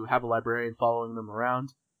 if you have a Librarian following them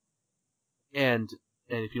around, and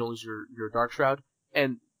if you don't lose your Dark Shroud,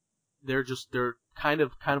 and they're kind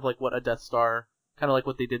of like what a Death Star, kind of like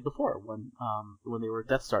what they did before when they were a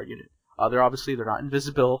Death Star unit. They're not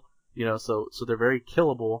invisible, so they're very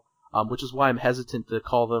killable. Which is why I'm hesitant to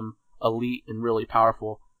call them elite and really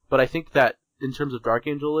powerful. But I think that in terms of Dark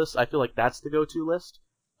Angel lists, I feel like that's the go-to list.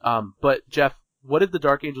 But Jeff, what did the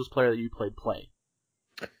Dark Angels player that you played play?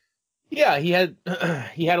 Yeah, he had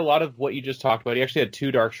a lot of what you just talked about. He actually had 2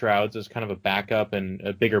 Dark Shrouds as kind of a backup and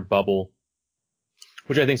a bigger bubble,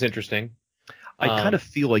 which I think is interesting. I kind of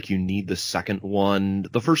feel like you need the second one.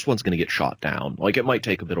 The first one's going to get shot down. Like, it might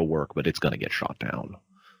take a bit of work, but it's going to get shot down.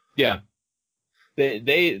 Yeah.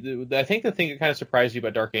 I think the thing that kind of surprised you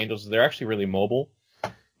about Dark Angels is they're actually really mobile.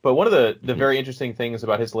 But one of the very interesting things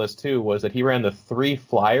about his list too was that he ran the 3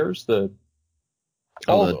 flyers,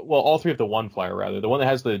 all 3 of the 1 flyer rather. The one that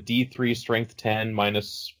has the D3 strength 10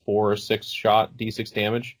 -4 or 6 shot D6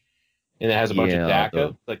 damage, and it has a bunch of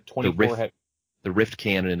DACA, like 24 the Rift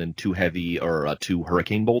Cannon and 2 heavy or 2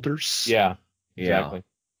 Hurricane Bolters. Yeah, exactly.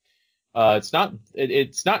 It's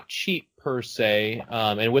not cheap per se,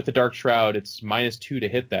 and with the Dark Shroud, it's -2 to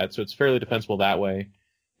hit that, so it's fairly defensible that way.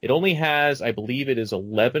 It only has, I believe it is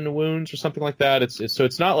 11 wounds or something like that. So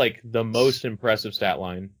it's not like the most impressive stat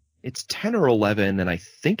line. It's 10 or 11, and I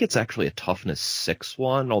think it's actually a toughness 6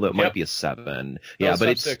 one, although it might be a 7. Yeah, but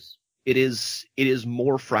it is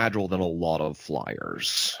more fragile than a lot of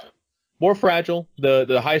flyers. More fragile.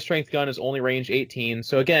 The high strength gun is only range 18.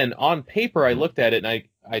 So again, on paper, I looked at it and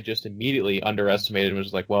I just immediately underestimated and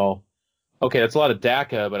was like, well, okay, that's a lot of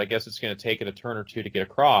DACA, but I guess it's going to take it a turn or two to get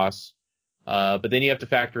across. But then you have to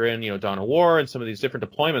factor in, Dawn of War and some of these different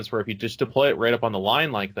deployments where if you just deploy it right up on the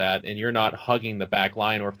line like that and you're not hugging the back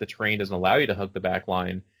line, or if the terrain doesn't allow you to hug the back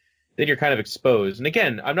line, then you're kind of exposed. And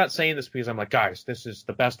again, I'm not saying this because I'm like, guys, this is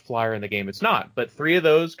the best flyer in the game. It's not. But 3 of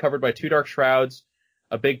those covered by 2 Dark Shrouds,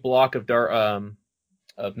 a big block of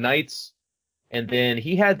Knights, and then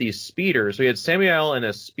he had these speeders. So he had Samuel and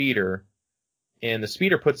a speeder, and the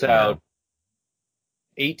speeder puts out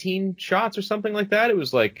 18 shots or something like that. It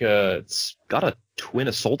was like it's got a twin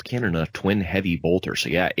assault cannon and a twin heavy bolter. So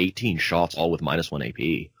yeah, 18 shots, all with -1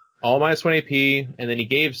 AP. All -1 AP, and then he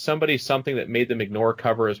gave somebody something that made them ignore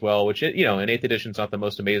cover as well, which, in 8th edition is not the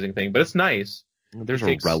most amazing thing, but it's nice. There's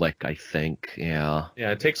a relic, I think, yeah.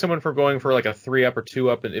 Yeah, it takes someone from going for like a 3-up or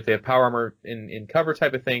 2-up, and if they have power armor in cover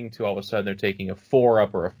type of thing, to all of a sudden they're taking a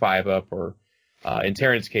 4-up or a 5-up, or in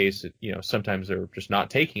Terran's case, sometimes they're just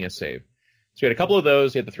not taking a save. So he had a couple of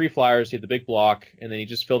those, he had the 3 flyers, he had the big block, and then he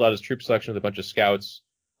just filled out his troop selection with a bunch of scouts.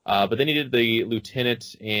 But then he did the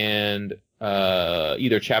lieutenant and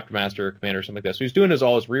either chapter master or commander or something like that. So he's doing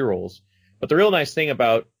all his rerolls. But the real nice thing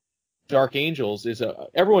about Dark Angels is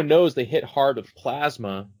everyone knows they hit hard with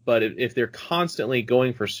plasma, but if they're constantly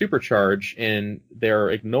going for supercharge and they're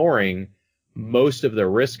ignoring most of the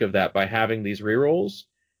risk of that by having these rerolls,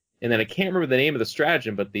 and then I can't remember the name of the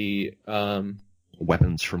stratagem, but the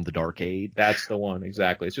Weapons from the Dark Age. That's the one,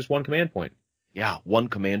 exactly. It's just 1 command point. Yeah, 1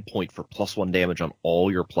 command point for +1 damage on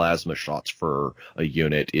all your plasma shots for a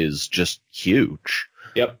unit is just huge.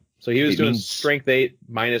 Yep. So he was doing strength 8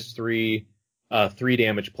 -3, 3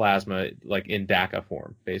 damage plasma, like in DACA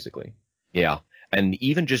form, basically. Yeah. And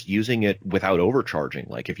even just using it without overcharging.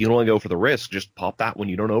 Like, if you don't want to go for the risk, just pop that when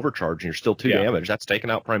you don't overcharge and you're still 2 damage. That's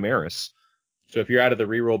taking out Primaris. So if you're out of the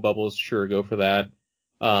reroll bubbles, sure, go for that.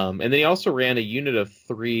 And then he also ran a unit of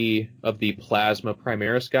 3 of the plasma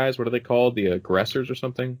Primaris guys. What are they called? The aggressors or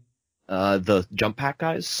something? The jump pack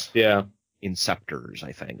guys? Yeah. Inceptors,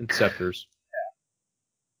 I think. Inceptors.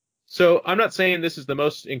 So I'm not saying this is the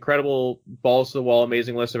most incredible balls to the wall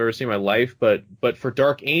amazing list I've ever seen in my life, but for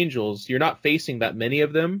Dark Angels, you're not facing that many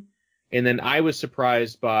of them. And then I was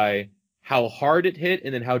surprised by how hard it hit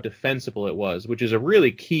and then how defensible it was, which is a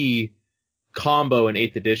really key combo in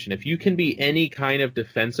 8th edition. If you can be any kind of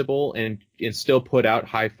defensible and still put out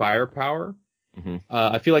high firepower,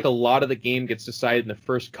 I feel like a lot of the game gets decided in the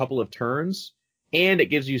first couple of turns, and it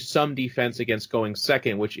gives you some defense against going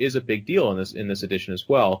second, which is a big deal in this edition as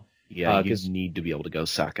well. Yeah, you need to be able to go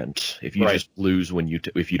second. If you just lose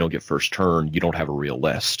if you don't get first turn, you don't have a real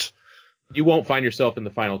list. You won't find yourself in the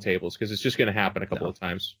final tables because it's just going to happen a couple of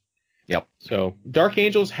times. Yep. So Dark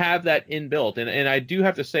Angels have that inbuilt, and I do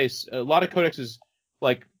have to say a lot of codexes,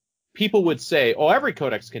 like, people would say, oh, every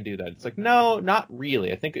codex can do that. It's like, no, not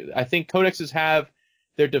really. I think codexes have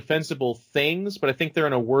their defensible things, but I think they're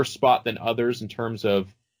in a worse spot than others in terms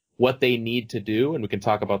of what they need to do, and we can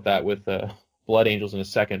talk about that with Blood Angels in a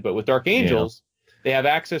second. But with Dark Angels, they have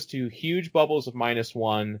access to huge bubbles of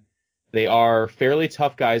 -1. They are fairly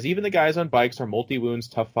tough guys. Even the guys on bikes are multi-wounds,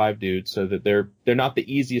 tough 5 dudes, so that they're not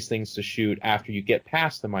the easiest things to shoot after you get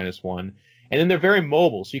past the -1. And then they're very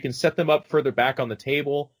mobile, so you can set them up further back on the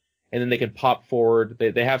table, and then they can pop forward.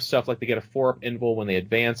 They have stuff like they get a 4-up invul when they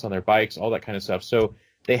advance on their bikes, all that kind of stuff. So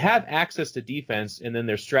they have access to defense, and then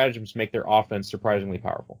their stratagems make their offense surprisingly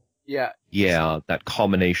powerful. Yeah. Yeah, that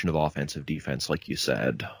combination of offensive defense, like you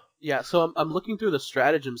said. Yeah, so I'm looking through the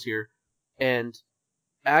stratagems here, and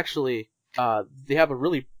actually, they have a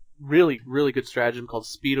really, really, really good stratagem called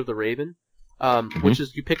Speed of the Raven, which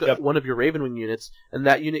is you pick up one of your Ravenwing units, and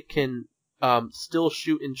that unit can still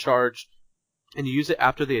shoot and charge, and you use it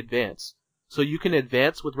after they advance. So you can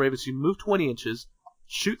advance with Ravens. You move 20 inches,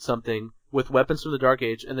 shoot something with weapons from the Dark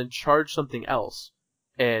Age, and then charge something else.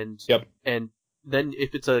 And then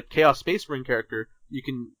if it's a Chaos Space Marine character, you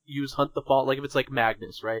can use Hunt the Fall, like if it's like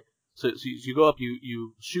Magnus, right? So you go up,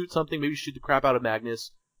 you shoot something, maybe you shoot the crap out of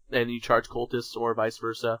Magnus, and you charge Cultists, or vice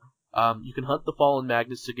versa. You can Hunt the Fallen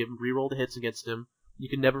Magnus to give him reroll the hits against him. You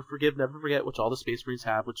can Never Forgive, Never Forget, which all the Space Marines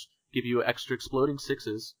have, which give you extra exploding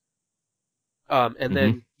 6s. And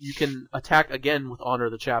then you can attack again with Honor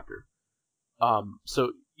of the Chapter.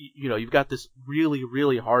 So, you've got this really,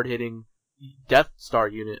 really hard-hitting Death Star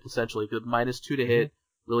unit, essentially, -2 to hit,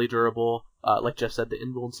 really durable. Like Jeff said, the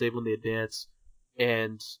invul and save when they advance.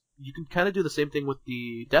 And you can kind of do the same thing with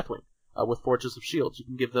the Deathwing, with Fortress of Shields. You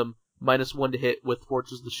can give them -1 to hit with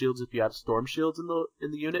Fortress of the Shields if you have Storm Shields in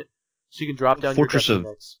the unit. So you can drop down Fortress your of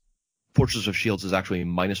decks. Fortress of Shields is actually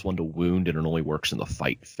 -1 to wound, and it only works in the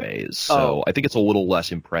fight phase. So I think it's a little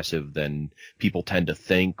less impressive than people tend to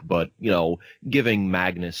think, but, giving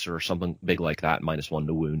Magnus or something big like that -1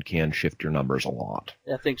 to wound can shift your numbers a lot.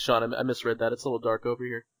 Yeah, thanks, Sean. I misread that. It's a little dark over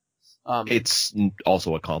here. It's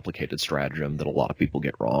also a complicated stratagem that a lot of people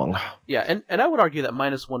get wrong. Yeah, and I would argue that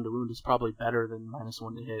 -1 to wound is probably better than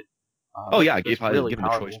 -1 to hit. If I was really given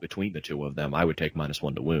powerful. the choice between the two of them, I would take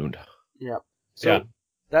 -1 to wound. Yeah. So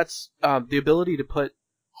that's the ability to put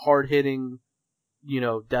hard-hitting,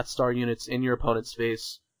 Death Star units in your opponent's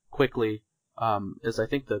face quickly is, I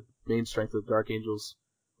think, the main strength of the Dark Angels.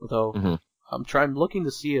 Although I'm looking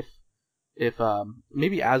to see if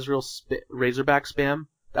maybe Azrael Razorback spam,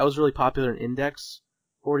 that was really popular in Index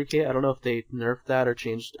 40K. I don't know if they nerfed that or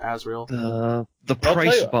changed Azrael. The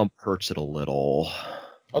price bump hurts it a little.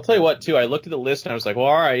 I'll tell you what, too. I looked at the list and I was like, well,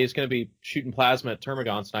 all right, he's going to be shooting plasma at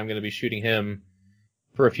Termagants, and I'm going to be shooting him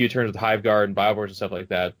for a few turns with Hive Guard and Biovores and stuff like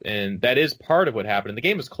that. And that is part of what happened. And the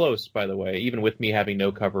game is close, by the way, even with me having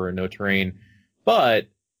no cover and no terrain. But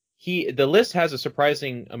the list has a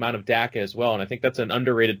surprising amount of DACA as well, and I think that's an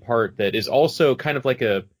underrated part that is also kind of like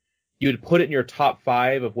you would put it in your top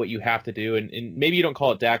 5 of what you have to do, and maybe you don't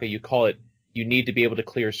call it DACA, you call it you need to be able to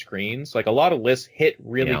clear screens. Like, a lot of lists hit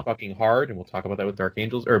really fucking hard, and we'll talk about that with Dark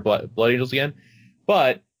Angels, or Blood Angels again,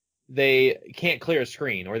 but they can't clear a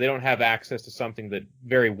screen, or they don't have access to something that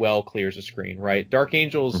very well clears a screen, right? Dark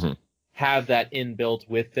Angels have that inbuilt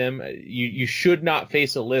with them. You should not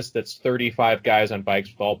face a list that's 35 guys on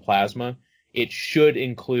bikes with all plasma. It should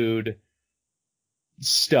include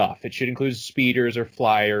stuff. It should include speeders or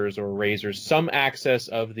flyers or razors, some access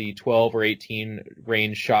of the 12 or 18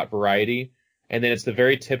 range shot variety. And then it's the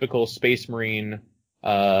very typical Space Marine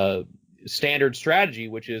standard strategy,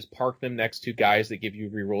 which is park them next to guys that give you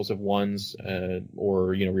rerolls of 1s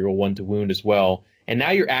or reroll 1 to wound as well. And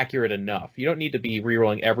now you're accurate enough. You don't need to be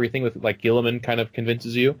rerolling everything with like Gilliman kind of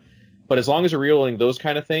convinces you. But as long as you're rerolling those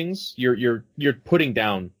kind of things, you're putting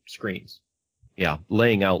down screens. Yeah,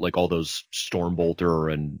 laying out like all those Storm Bolter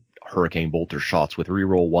and Hurricane Bolter shots with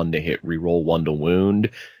reroll 1 to hit, reroll 1 to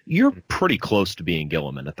wound, you're pretty close to being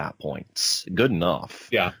Gilliman at that point. It's good enough.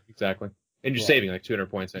 Yeah, exactly. And you're saving like 200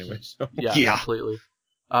 points anyway. So. Yeah, completely.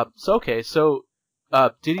 So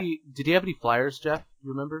did he have any flyers, Jeff?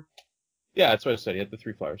 You remember? Yeah, that's what I said. He had the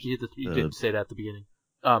 3 flyers. You did say that at the beginning.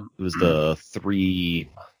 It was the 3...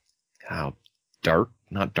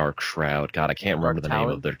 Not Dark Shroud. God, I can't remember the name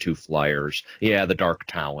of their 2 flyers. Yeah, the Dark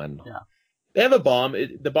Talon. Yeah. They have a bomb.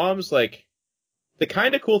 The bomb's like... The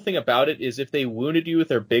kind of cool thing about it is if they wounded you with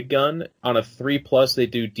their big gun, on a 3+, they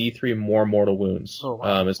do D3 more mortal wounds. Oh,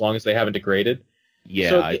 wow. As long as they haven't degraded.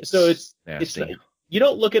 Yeah, so it's nasty. You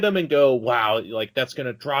don't look at them and go, wow, like that's going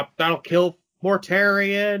to drop, that'll kill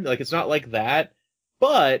Mortarion. Like, it's not like that.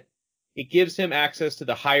 But it gives him access to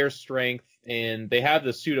the higher strength, and they have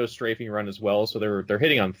the pseudo strafing run as well, so they're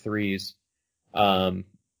hitting on 3s,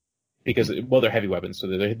 because they're heavy weapons, so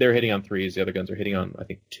they're hitting on 3s. The other guns are hitting on, I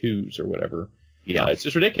think, 2s or whatever. Yeah, it's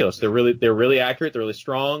just ridiculous. They're really accurate. They're really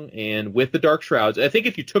strong, and with the Dark Shrouds, I think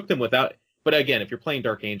if you took them without, but again, if you're playing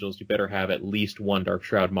Dark Angels, you better have at least 1 Dark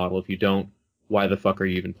Shroud model. If you don't, why the fuck are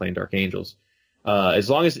you even playing Dark Angels? As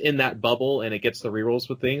long as in that bubble and it gets the rerolls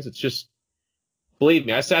with things, it's just. Believe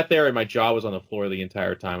me, I sat there and my jaw was on the floor the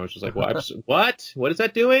entire time. I was just like, "What? What is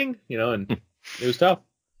that doing?" And it was tough.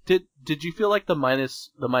 Did you feel like the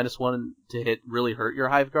 -1 to hit really hurt your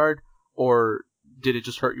Hive Guard, or did it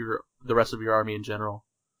just hurt the rest of your army in general?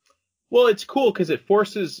 Well, it's cool because it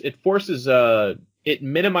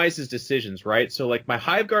minimizes decisions, right? So like my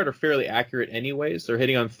Hive Guard are fairly accurate anyways. They're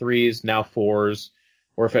hitting on 3s, now 4s,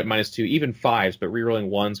 or if at -2, even 5s, but rerolling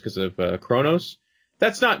 1s because of Chronos.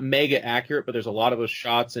 That's not mega accurate, but there's a lot of those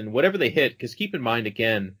shots, and whatever they hit, because keep in mind,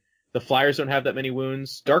 again, the Flyers don't have that many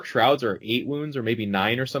wounds. Dark Shrouds are 8 wounds, or maybe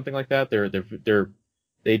 9 or something like that.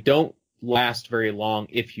 They don't last very long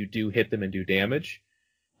if you do hit them and do damage.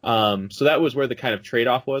 So that was where the kind of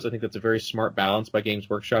trade-off was. I think that's a very smart balance by Games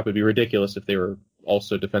Workshop. It'd be ridiculous if they were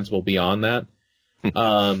also defensible beyond that.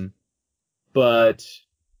 God, what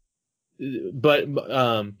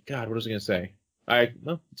was I going to say?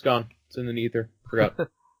 It's gone. It's in the ether. Forgot.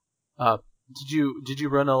 Did you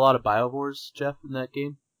run a lot of Biovores, Jeff, in that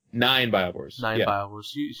game? 9 Biovores. 9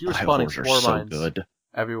 Biovores. You were spawning Spore Mines good.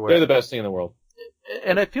 everywhere. They're the best thing in the world.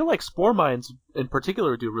 And I feel like Spore Mines in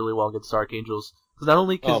particular do really well against Dark Angels. Because not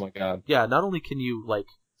only can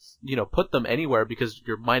you put them anywhere because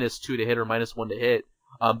you're -2 to hit or -1 to hit,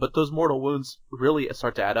 but those mortal wounds really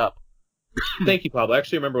start to add up. Thank you, Pablo. I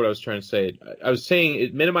actually remember what I was trying to say. I was saying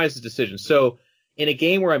it minimizes decisions. So in a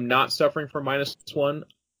game where I'm not suffering from -1,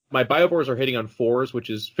 my Biobores are hitting on 4s, which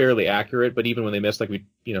is fairly accurate, but even when they miss, like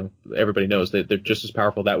everybody knows that they're just as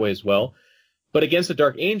powerful that way as well. But against the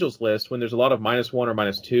Dark Angels list, when there's a lot of -1 or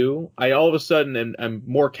 -2, I all of a sudden I'm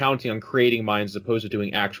more counting on creating mines as opposed to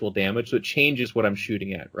doing actual damage, so it changes what I'm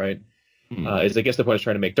shooting at, right? Is I guess the point I was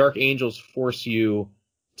trying to make. Dark Angels force you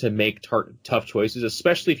to make tough choices,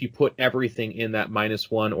 especially if you put everything in that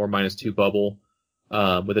 -1 or -2 bubble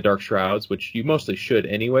with the Dark Shrouds, which you mostly should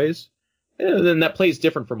anyways. And then that plays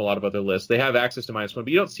different from a lot of other lists. They have access to -1,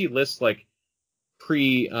 but you don't see lists like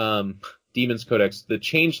pre-Demon's Codex. The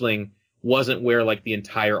Changeling wasn't where like the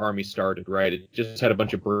entire army started, right? It just had a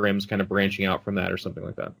bunch of brims kind of branching out from that or something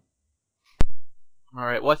like that. All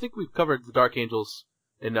right. Well, I think we've covered the Dark Angels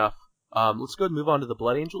enough. Let's go ahead and move on to the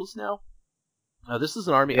Blood Angels now. This is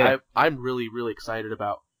an army I'm really, really excited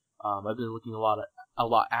about. I've been looking a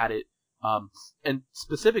lot at it. And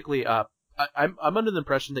specifically, I'm under the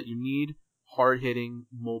impression that you need hard-hitting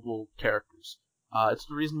mobile characters. It's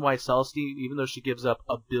the reason why Celestine, even though she gives up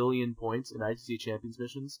 1 billion points in ICC Champions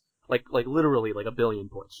missions, like literally like 1 billion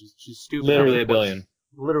points. She's stupid. Literally 1 billion.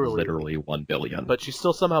 Literally 1 billion. But she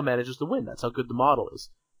still somehow manages to win. That's how good the model is.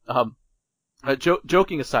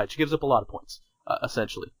 Joking aside, she gives up a lot of points,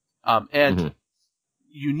 essentially. And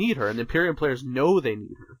you need her, and the Imperium players know they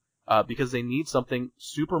need her, because they need something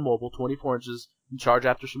super mobile, 24 inches, and charge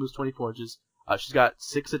after she moves 24 inches. She's got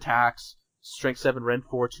 6 attacks, strength 7, rend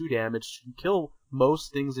 4, 2 damage. She can kill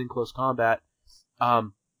most things in close combat.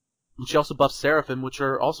 And she also buffs Seraphim, which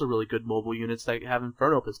are also really good mobile units that have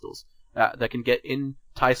Inferno pistols, that can get in,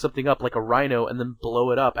 tie something up like a Rhino, and then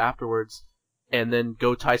blow it up afterwards, and then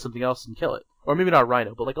go tie something else and kill it. Or maybe not a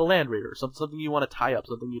Rhino, but like a Land Raider, something you want to tie up,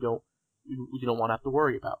 something you don't want to have to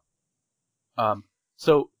worry about.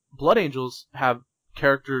 So Blood Angels have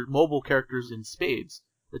mobile characters in spades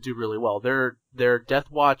that do really well. They're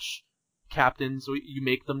Deathwatch captains, so you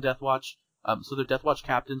make them Deathwatch. So they're Deathwatch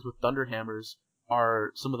captains with Thunderhammers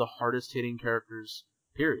are some of the hardest hitting characters,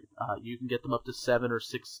 period. You can get them up to 7 or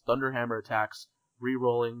 6 Thunderhammer attacks,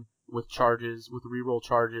 re-rolling with re-roll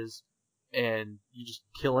charges, and you just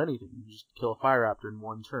kill anything. You just kill a Fire Raptor in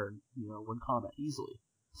one turn, one combat easily.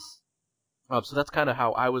 So that's kind of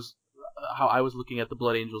how I was looking at the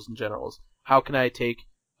Blood Angels in general. Is how can I take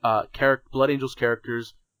Blood Angels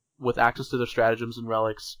characters with access to their stratagems and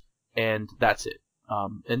relics, and that's it.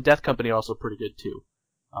 And Death Company are also pretty good too,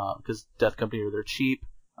 because Death Company they're cheap.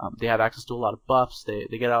 They have access to a lot of buffs. They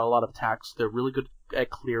get out a lot of attacks. They're really good at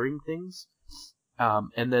clearing things.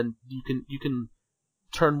 And then you can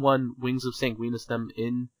turn 1 Wings of Sanguinus them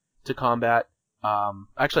into combat.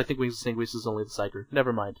 Actually, I think Wings of Sanguinus is only the Psyker.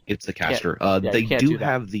 Never mind. It's the caster. They do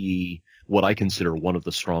have what I consider one of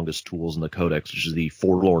the strongest tools in the Codex, which is the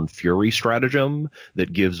Forlorn Fury stratagem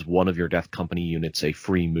that gives one of your Death Company units a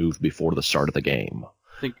free move before the start of the game.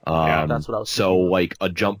 I think that's what I was So, like, a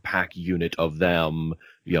jump pack unit of them,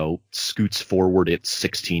 scoots forward at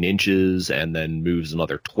 16 inches and then moves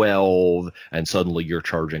another 12, and suddenly you're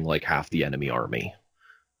charging like half the enemy army.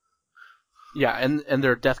 Yeah, and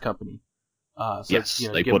they're Death Company. So yes,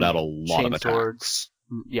 they put out a lot of attacks.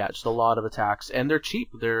 Yeah, just a lot of attacks, and they're cheap.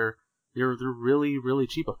 They're really, really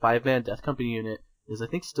cheap. A 5-man Death Company unit is, I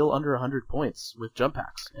think, still under 100 points with jump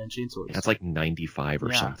packs and chainswords. That's like 95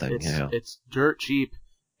 or something. It's dirt cheap,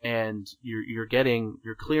 and you're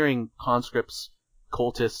clearing conscripts,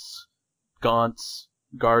 cultists, gaunts,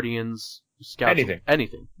 guardians, scouts,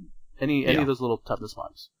 anything, any of those little toughness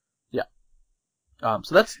mobs. Yeah.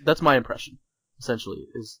 So that's my impression. Essentially,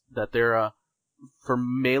 is that they're for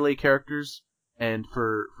melee characters and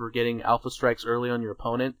for getting alpha strikes early on your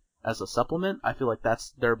opponent as a supplement. I feel like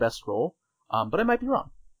that's their best role, but I might be wrong.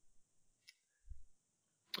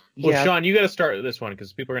 Well, Sean, you got to start this one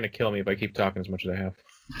because people are going to kill me if I keep talking as much as I have.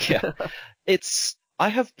 Yeah, I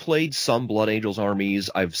have played some Blood Angels armies.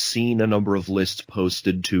 I've seen a number of lists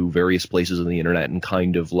posted to various places on the internet and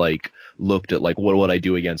kind of like looked at like, what would I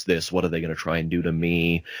do against this? What are they going to try and do to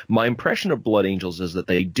me? My impression of Blood Angels is that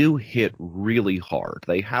they do hit really hard.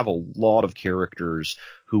 They have a lot of characters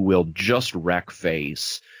who will just wreck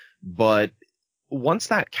face, but once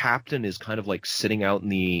that captain is kind of like sitting out in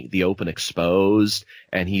the open exposed,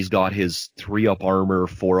 and he's got his 3-up armor,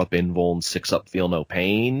 4-up invuln, 6-up feel no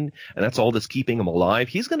pain, and that's all that's keeping him alive,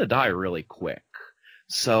 he's gonna die really quick.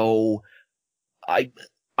 So I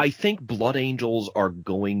think Blood Angels are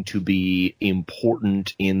going to be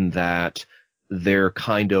important in that they're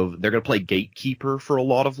gonna play gatekeeper for a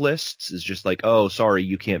lot of lists. It's just like, oh, sorry,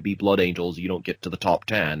 you can't beat Blood Angels, you don't get to the top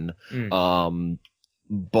 10.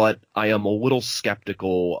 But I am a little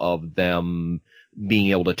skeptical of them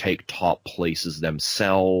being able to take top places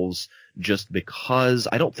themselves, just because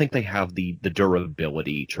I don't think they have the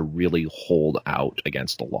durability to really hold out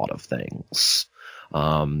against a lot of things.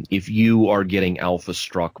 If you are getting alpha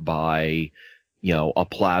struck by, a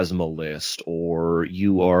plasma list, or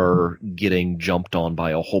you are getting jumped on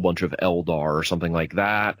by a whole bunch of Eldar or something like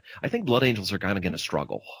that, I think Blood Angels are kind of going to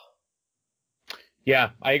struggle. Yeah,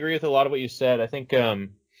 I agree with a lot of what you said. I think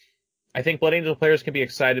Blood Angel players can be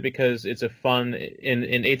excited because it's a fun, in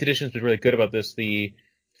 8th edition has been really good about this. The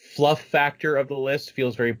fluff factor of the list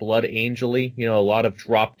feels very Blood Angel-y. A lot of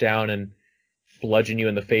drop down and bludgeon you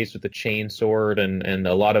in the face with the chain sword, and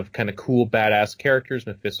a lot of kind of cool badass characters.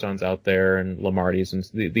 Mephiston's out there and Lamartis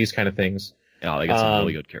and these kind of things. Yeah, they got some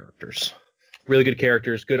really good characters. Really good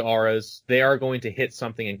characters, good auras. They are going to hit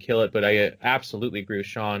something and kill it, but I absolutely agree with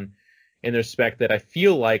Sean in the respect that I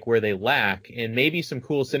feel like where they lack, and maybe some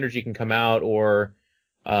cool synergy can come out, or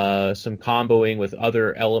some comboing with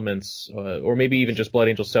other elements, or maybe even just Blood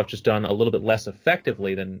Angel stuff just done a little bit less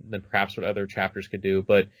effectively than perhaps what other chapters could do.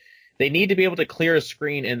 But they need to be able to clear a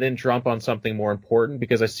screen and then jump on something more important,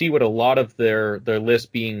 because I see what a lot of their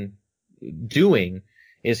list doing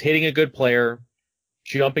is hitting a good player,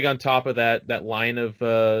 jumping on top of that line of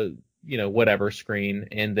whatever screen,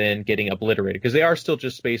 and then getting obliterated, because they are still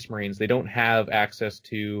just Space Marines. They don't have access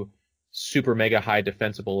to super mega high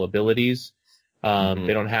defensible abilities. They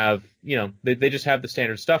don't have, they just have the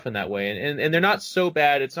standard stuff in that way, and they're not so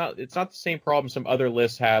bad. It's not the same problem some other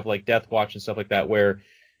lists have, like Death Watch and stuff like that, where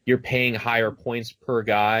you're paying higher points per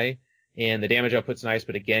guy and the damage output's nice,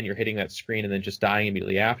 but again, you're hitting that screen and then just dying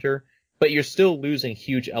immediately after. But you're still losing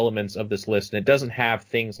huge elements of this list, and it doesn't have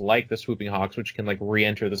things like the Swooping Hawks, which can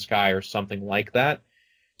re-enter the sky or something like that.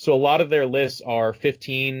 So a lot of their lists are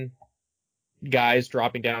 15 guys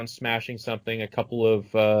dropping down, smashing something, a couple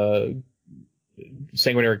of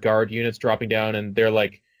Sanguinary Guard units dropping down, and they're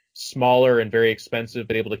smaller and very expensive,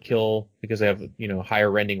 but able to kill because they have higher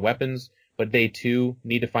rending weapons. But they too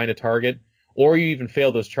need to find a target, or you even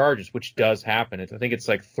fail those charges, which does happen. I think it's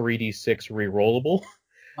 3d6 re-rollable.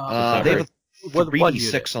 They have a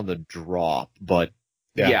 3d6 on the drop, but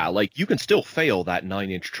yeah, you can still fail that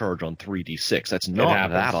 9-inch charge on 3d6. That's not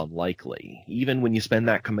that unlikely. Even when you spend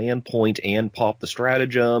that command point and pop the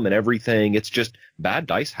stratagem and everything, it's just bad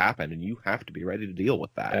dice happen, and you have to be ready to deal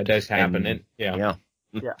with that. Bad dice happen, yeah.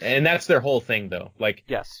 And that's their whole thing, though.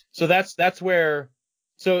 Yes. So that's where.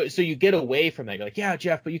 So you get away from that. You're yeah,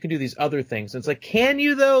 Jeff, but you can do these other things. And it's can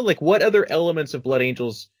you though? What other elements of Blood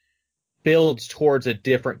Angels builds towards a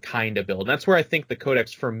different kind of build? And that's where I think the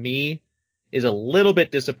Codex for me is a little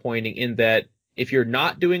bit disappointing, in that if you're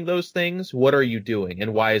not doing those things, what are you doing,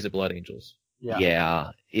 and why is it Blood Angels?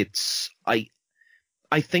 Yeah,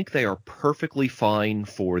 I think they are perfectly fine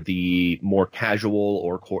for the more casual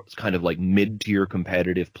or kind of mid-tier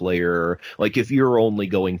competitive player. If you're only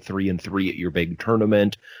going 3-3 at your big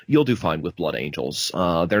tournament, you'll do fine with Blood Angels.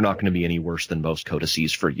 They're not going to be any worse than most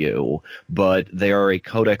codices for you, but they are a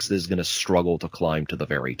codex that is going to struggle to climb to the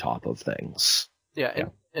very top of things. Yeah,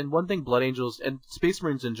 and one thing Blood Angels and Space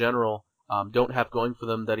Marines in general don't have going for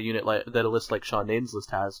them that a list like Sean Naden's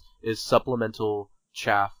list has is supplemental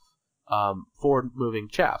chaff. Forward-moving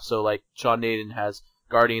chaff. So, Sean Naden has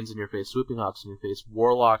Guardians in your face, Swooping Hawks in your face,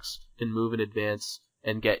 Warlocks can move in advance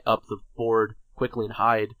and get up the board quickly and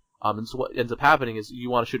hide. And so what ends up happening is you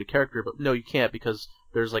want to shoot a character, but no, you can't, because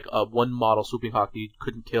there's a one model Swooping Hawk that you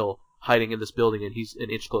couldn't kill hiding in this building, and he's an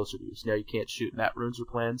inch closer to you. So now you can't shoot, and that ruins your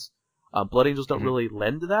plans. Blood Angels don't really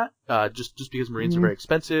lend to that, just because Marines are very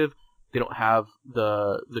expensive. They don't have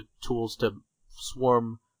the tools to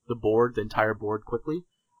swarm the entire board quickly.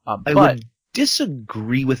 I would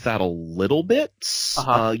disagree with that a little bit.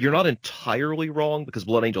 You're not entirely wrong, because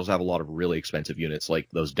Blood Angels have a lot of really expensive units, like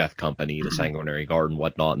those Death Company, the Sanguinary Guard, and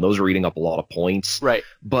whatnot, and those are eating up a lot of points. Right.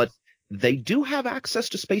 But they do have access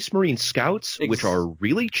to Space Marine Scouts, which are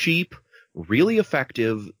really cheap, really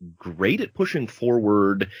effective, great at pushing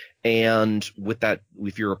forward, and with that,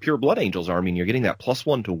 if you're a pure Blood Angels army and you're getting that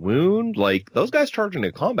 +1 to wound, those guys charging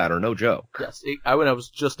into combat are no joke. Yes, I was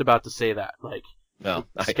just about to say that, No,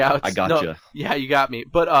 Scouts. I got you. Yeah, you got me.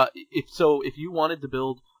 But if you wanted to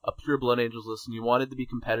build a pure Blood Angels list and you wanted to be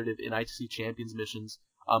competitive in ITC Champions missions,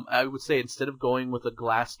 I would say instead of going with a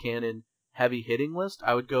glass cannon heavy hitting list,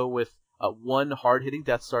 I would go with one hard hitting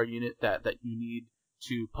Death Star unit that you need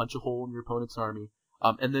to punch a hole in your opponent's army,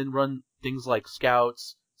 and then run things like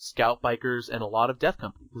Scouts, Scout Bikers, and a lot of Death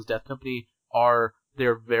Company, because Death Company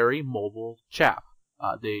they're very mobile chaff.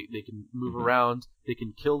 They can move around, they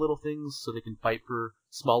can kill little things, so they can fight for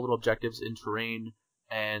small little objectives in terrain,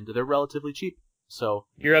 and they're relatively cheap. So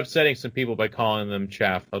you're upsetting some people by calling them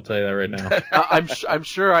chaff. I'll tell you that right now. I'm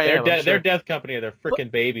sure I am. Their death company are their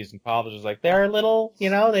freaking babies, and Pablo's just like, they're little,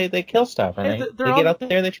 they kill stuff, and Hey, they get out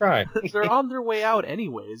there and they try. They're on their way out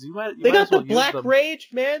anyways. You might They got as well the Black use them. Rage,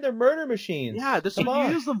 man. They're murder machines. Yeah, that's what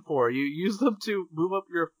you use them for. You use them to move up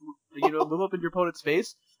move up in your opponent's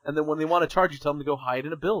face, and then when they want to charge, you tell them to go hide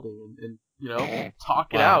in a building and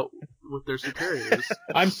talk it out with their superiors.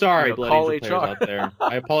 I'm sorry, Blood Angel players HR. out there.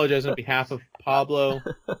 I apologize on behalf of Pablo.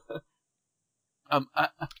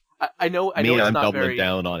 I know I'm it's not doubling very...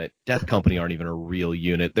 down on it. Death Company aren't even a real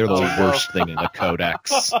unit. They're the worst thing in the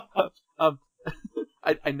Codex.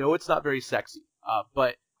 I know it's not very sexy,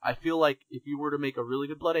 but I feel like if you were to make a really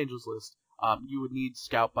good Blood Angels list, you would need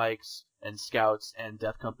scout bikes and scouts and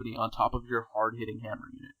Death Company on top of your hard-hitting hammer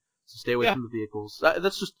unit. So stay away from the vehicles.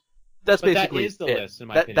 That's basically that is the it. list, in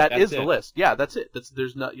my opinion. That is the list. Yeah, that's it. You're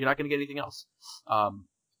not going to get anything else.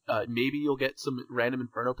 Maybe you'll get some random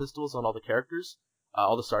Inferno pistols on all the characters,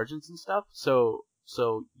 all the sergeants and stuff. So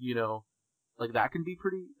like that can be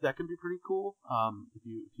pretty cool. If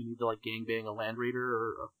you need to like gangbang a Land Raider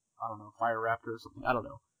or I don't know, Fire Raptor or something. I don't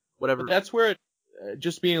know, whatever. But that's where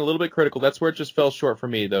just being a little bit critical, that's where it just fell short for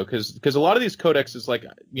me, though, because a lot of these codexes, like,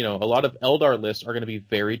 a lot of Eldar lists are going to be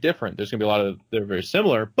very different. There's going to be they're very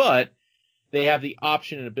similar, but they have the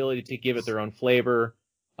option and ability to give it their own flavor.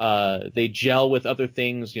 They gel with other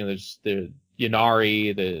things, there's the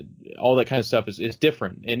Ynnari, all that kind of stuff is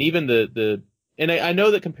different. And even and I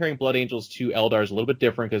know that comparing Blood Angels to Eldar is a little bit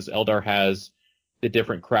different because Eldar has the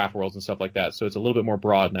different craft worlds and stuff like that, so it's a little bit more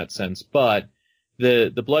broad in that sense, but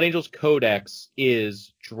the Blood Angels Codex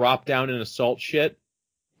is drop down and assault shit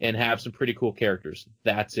and have some pretty cool characters.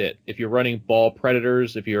 That's it. If you're running Ball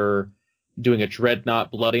Predators, if you're doing a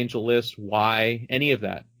Dreadnought Blood Angel list, why? Any of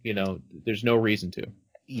that. There's no reason to.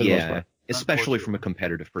 Yeah, especially from a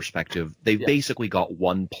competitive perspective. They've basically got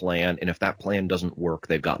one plan, and if that plan doesn't work,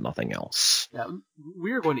 they've got nothing else. Yeah,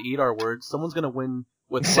 we are going to eat our words. Someone's going to win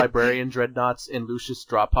with Librarian Dreadnoughts and Lucius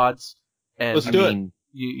Drop Pods. And Let's do it.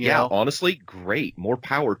 You know? Honestly, great. More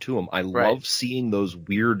power to him. I love seeing those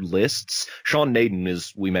weird lists. Sean Naden,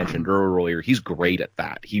 as we mentioned earlier, he's great at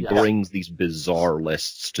that. He brings these bizarre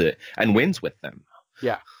lists and wins with them.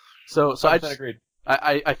 Yeah. So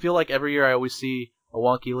I feel like every year I always see a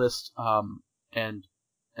wonky list, and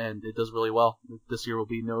it does really well. This year will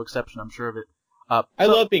be no exception, I'm sure of it. I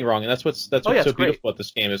love being wrong, and that's what's so beautiful great about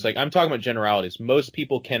this game. Is like, I'm talking about generalities. Most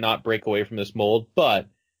people cannot break away from this mold, but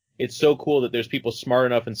it's so cool that there's people smart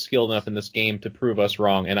enough and skilled enough in this game to prove us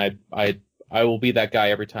wrong, and I will be that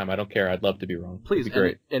guy every time. I don't care. I'd love to be wrong. Please, It'd be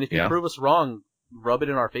great. And if you prove us wrong, rub it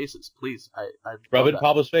in our faces, please. I rub it in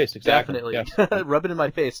Pablo's face. Exactly. Definitely. Yes. Rub it in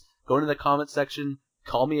my face. Go into the comment section.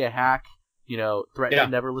 Call me a hack. Threaten to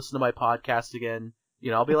never listen to my podcast again.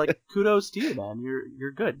 I'll be like, kudos to you, man.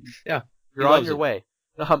 You're good. Yeah. You're on your way.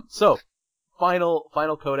 So, final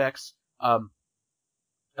codex.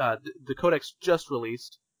 The codex just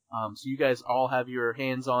released. So you guys all have your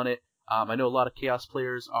hands on it. I know a lot of Chaos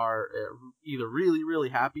players are either really, really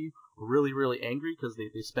happy or really, really angry because they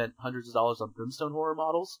spent hundreds of dollars on Brimstone horror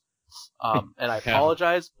models. And I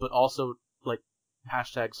apologize, but also, like,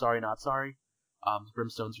 hashtag sorry not sorry.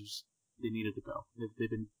 Brimstones are just, they needed to go. They've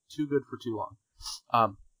been too good for too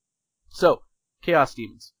long. So, Chaos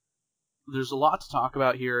Demons. There's a lot to talk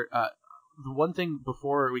about here. The one thing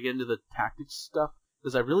before we get into the tactics stuff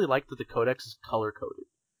is I really like that the codex is color-coded.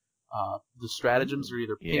 The stratagems are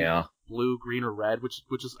either pink, blue, green, or red, which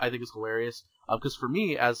is I think is hilarious. Because for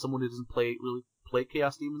me, as someone who doesn't really play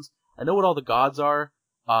Chaos Demons, I know what all the gods are,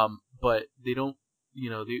 but they don't,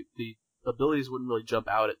 the abilities wouldn't really jump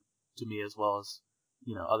out to me as well as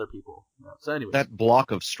other people. So anyways. That block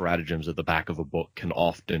of stratagems at the back of a book can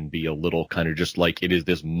often be a little kind of just like it is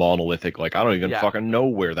this monolithic, like I don't even fucking know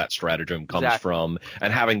where that stratagem comes from,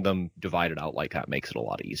 and having them divided out like that makes it a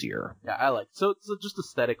lot easier. Yeah, I like it. So just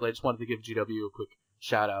aesthetically, I just wanted to give GW a quick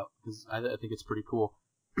shout out because I think it's pretty cool.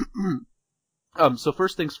 So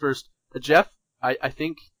first things first, Jeff, I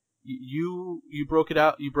think you broke it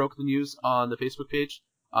out. You broke the news on the Facebook page.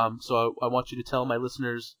 So I want you to tell my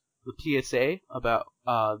listeners the PSA about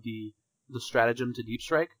the stratagem to Deep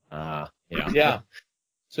Strike. Yeah.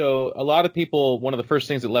 So a lot of people, one of the first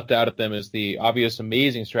things that leapt out at them is the obvious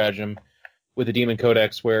amazing stratagem with the Demon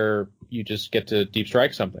Codex where you just get to Deep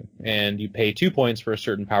Strike something and you pay 2 points for a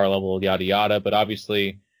certain power level, yada yada. But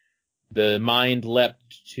obviously the mind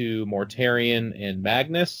leapt to Mortarion and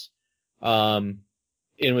Magnus. And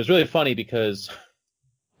it was really funny because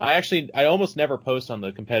I almost never post on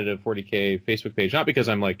the competitive 40K Facebook page, not because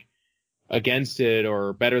I'm like against it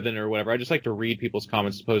or better than it or whatever. I just like to read people's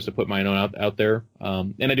comments as opposed to put my own out there.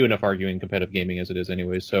 And I do enough arguing in competitive gaming as it is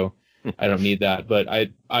anyway, so I don't need that. But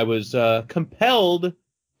I was compelled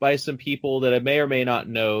by some people that I may or may not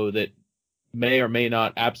know that may or may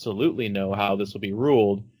not absolutely know how this will be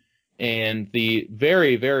ruled. And the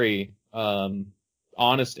very, very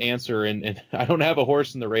honest answer, and I don't have a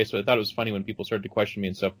horse in the race, but I thought it was funny when people started to question me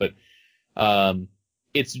and stuff, but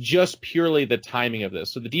it's just purely the timing of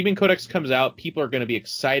this. So the Demon Codex comes out, people are going to be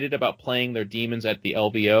excited about playing their demons at the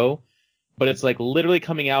LVO, but it's like literally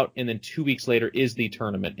coming out, and then 2 weeks later is the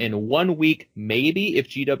tournament. In 1 week, maybe, if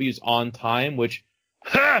GW's on time, which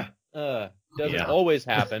doesn't always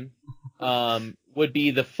happen, would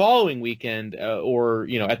be the following weekend, or,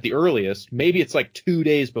 at the earliest. Maybe it's like 2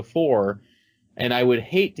 days before. And I would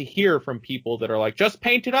hate to hear from people that are like, just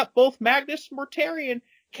painted up both Magnus and Mortarion.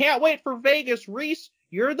 Can't wait for Vegas. Reese,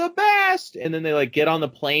 you're the best. And then they like get on the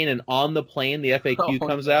plane, and on the plane, the FAQ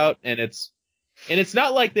comes out, and it's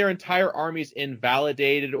not like their entire army's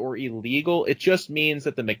invalidated or illegal. It just means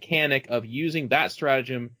that the mechanic of using that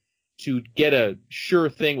stratagem to get a sure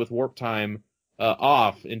thing with warp time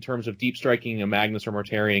off in terms of deep striking a Magnus or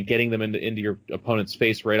Mortarion and getting them into your opponent's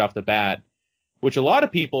face right off the bat, which a lot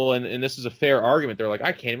of people, and this is a fair argument, they're like,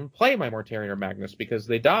 I can't even play my Mortarion or Magnus because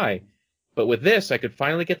they die. But with this, I could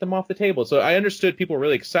finally get them off the table. So I understood people were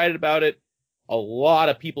really excited about it. A lot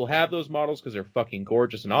of people have those models because they're fucking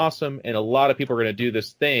gorgeous and awesome, and a lot of people are going to do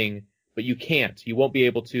this thing, but you can't. You won't be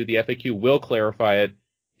able to. The FAQ will clarify it.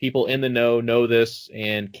 People in the know this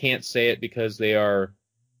and can't say it because they are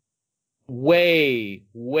way,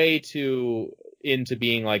 way too into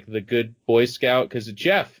being like the good Boy Scout, because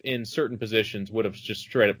Jeff in certain positions would have just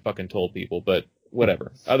straight up fucking told people, but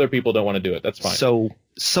whatever. Other people don't want to do it. That's fine.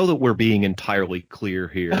 So that we're being entirely clear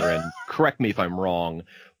here, and correct me if I'm wrong,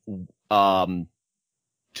 to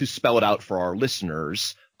spell it out for our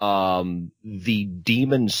listeners, the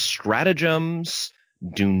demon stratagems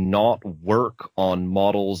do not work on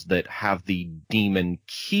models that have the demon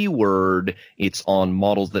keyword. It's on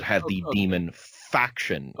models that have the demon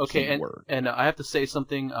faction keyword. And I have to say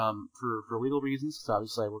something for legal reasons, because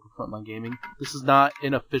obviously I work with Frontline Gaming. This is not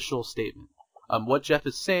an official statement. What Jeff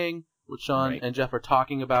is saying, what Sean and Jeff are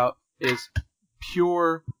talking about, is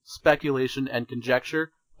pure speculation and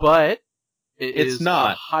conjecture, but it's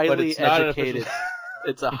not highly educated.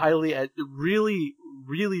 It's a highly, really,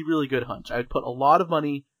 really, really good hunch. I would put a lot of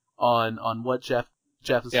money on what Jeff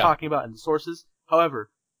is talking about and the sources. However,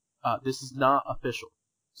 this is not official.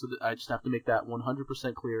 So I just have to make that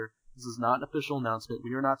 100% clear. This is not an official announcement.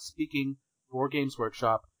 We are not speaking for Games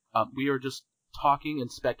Workshop. We are just talking and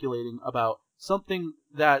speculating about something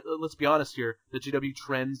that, let's be honest here, that GW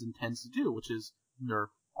trends and tends to do, which is nerf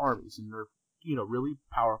armies and nerf, really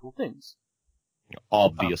powerful things.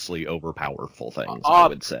 Obviously overpowerful things, I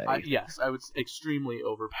would say. Yes, I would say extremely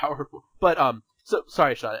overpowerful. But, so,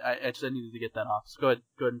 sorry, Sean, I needed to get that off. So go ahead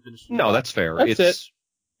and finish. No, that's fair. That's it.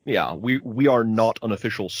 Yeah, we are not an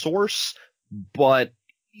official source, but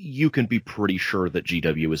you can be pretty sure that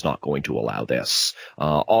GW is not going to allow this.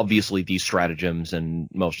 Obviously, these stratagems and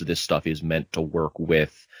most of this stuff is meant to work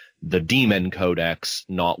with the Demon Codex,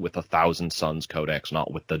 not with the Thousand Suns Codex,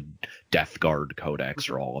 not with the Death Guard Codex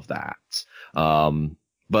or all of that.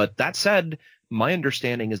 But that said, my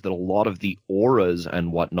understanding is that a lot of the auras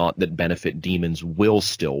and whatnot that benefit demons will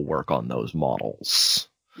still work on those models.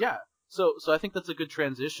 Yeah. So I think that's a good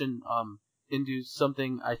transition into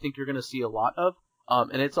something I think you're going to see a lot of.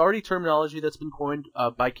 And it's already terminology that's been coined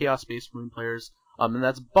by Chaos Space Marine players, and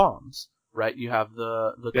that's bombs, right? You have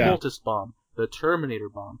the Cultist bomb, the Terminator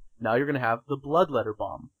bomb. Now you're going to have the Bloodletter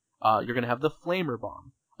bomb. You're going to have the Flamer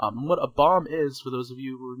bomb. What a bomb is, for those of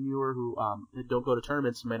you who are newer, who don't go to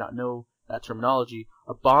tournaments and may not know that terminology,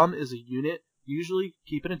 a bomb is a unit, usually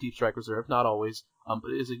keep in a Deep Strike Reserve, not always,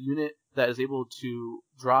 but it is a unit that is able to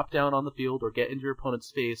drop down on the field or get into your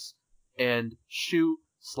opponent's face and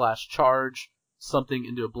shoot/charge something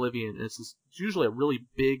into oblivion. And it's usually a really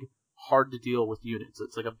big, hard to deal with units.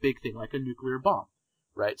 It's like a big thing, like a nuclear bomb,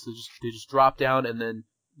 right? So they just drop down, and then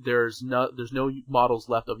there's no models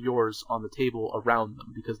left of yours on the table around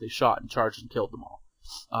them because they shot and charged and killed them all.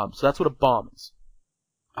 So that's what a bomb is.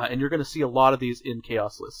 And you're going to see a lot of these in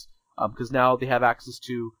Chaos lists because now they have access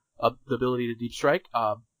to the ability to deep strike.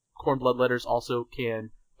 Khorne Bloodletters also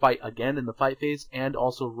can fight again in the fight phase and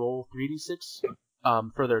also roll 3d6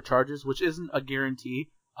 for their charges, which isn't a guarantee,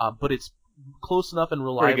 but it's close enough and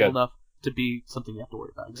reliable enough to be something you have to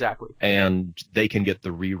worry about. Exactly. And they can get the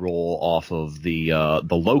reroll off of the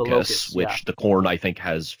locust, which the Khorne, I think,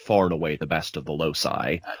 has far and away the best of the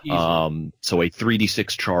loci. So a 3d6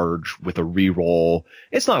 charge with a reroll,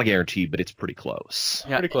 it's not a guarantee, but it's pretty close.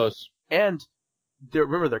 Yeah, pretty close. And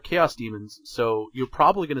remember, they're Chaos Demons, so you're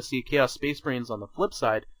probably going to see Chaos Space Marines on the flip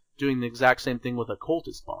side doing the exact same thing with a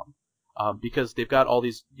Cultist Bomb. Because they've got all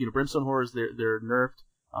these, Brimstone Horrors, they're nerfed.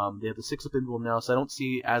 They have the 6-up invuln now, so I don't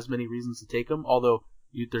see as many reasons to take them, although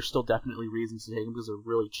there's still definitely reasons to take them because they're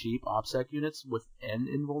really cheap OPSEC units with an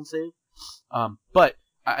invuln save. But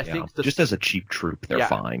I think just as a cheap troop, they're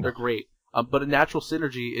fine. They're great. But a natural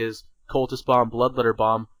synergy is Cultist Bomb, Bloodletter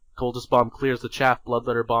Bomb. Cultist Bomb clears the chaff,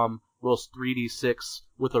 Bloodletter Bomb rolls 3d6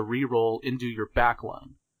 with a reroll into your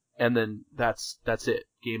backline. And then that's it.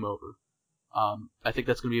 Game over. I think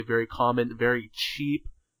that's going to be a very common, very cheap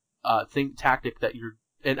tactic that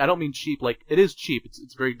and I don't mean cheap, like, it is cheap,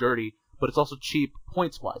 it's very dirty, but it's also cheap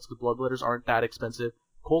points-wise, because Bloodletters aren't that expensive,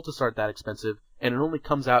 Cultists aren't that expensive, and it only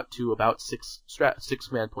comes out to about 6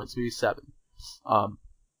 command points, maybe 7. So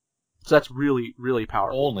that's really, really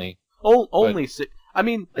powerful. Only 6. I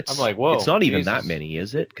mean, I'm like, whoa. It's not even that many,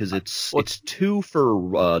 is it? Because it's 2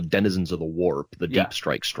 for Denizens of the Warp, the Deep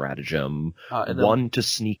Strike stratagem, 1 to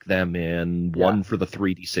sneak them in, 1 for the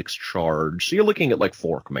 3d6 charge. So you're looking at like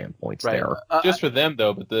 4 command points there. Just for them,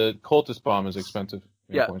 though, but the Cultist Bomb is expensive,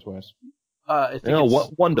 points-wise. I think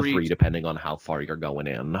 1 to 3, depending on how far you're going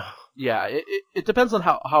in. Yeah, it depends on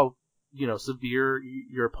how severe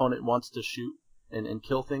your opponent wants to shoot and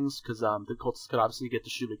kill things, because the Cultists could obviously get to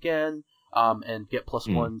shoot again. And get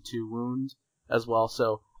 +1 to wound as well.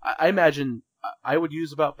 So I imagine I would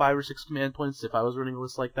use about 5 or 6 command points if I was running a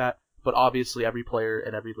list like that. But obviously every player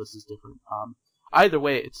and every list is different. Either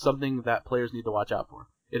way, it's something that players need to watch out for.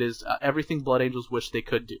 It is everything Blood Angels wish they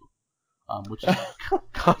could do. Which is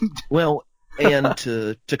well, and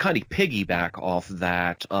to kind of piggyback off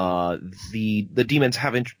that, the demons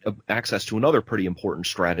have access to another pretty important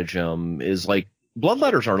stratagem. Is like,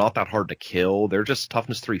 Bloodletters are not that hard to kill. They're just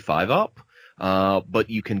toughness 3/5 up. But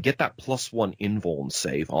you can get that +1 invuln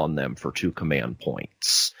save on them for 2 command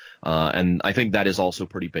points. And I think that is also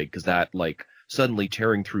pretty big, because that, like, suddenly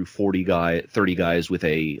tearing through 30 guys with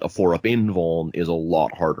a 4-up invuln is a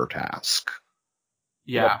lot harder task.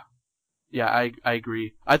 Yeah. Yep. Yeah, I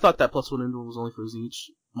agree. I thought that +1 invuln was only for Tzeentch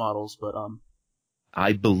models, but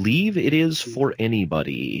I believe it is for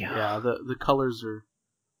anybody. Yeah, the colors are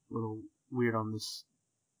a little weird on this.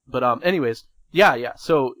 But anyways, yeah.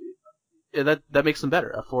 So that makes them better.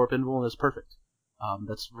 A 4-up invuln is perfect.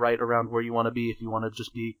 That's right around where you want to be if you want to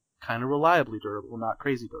just be kind of reliably durable, not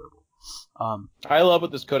crazy durable. I love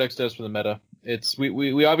what this codex does for the meta. It's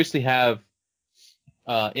we obviously have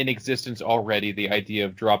in existence already the idea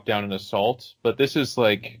of drop down and assault, but this is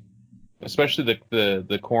like, especially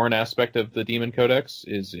the Khorne aspect of the Demon Codex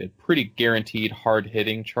is a pretty guaranteed hard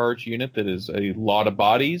hitting charge unit that is a lot of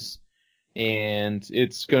bodies, and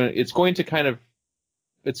it's going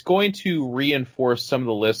to reinforce some of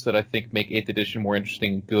the lists that I think make 8th edition more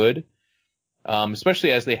interesting and good,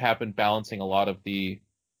 especially as they have been balancing a lot of the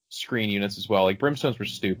screen units as well. Like, Brimstones were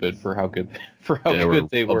stupid for how good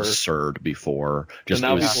they were. Absurd before. Just,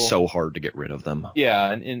 it was so hard to get rid of them.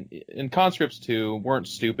 Yeah, and conscripts too weren't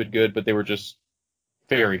stupid good, but they were just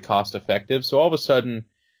very cost effective. So all of a sudden,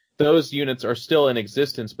 those units are still in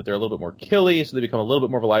existence, but they're a little bit more killy, so they become a little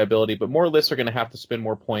bit more of a liability. But more lists are going to have to spend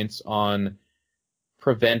more points on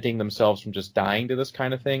preventing themselves from just dying to this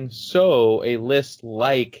kind of thing. So a list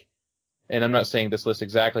like, and I'm not saying this list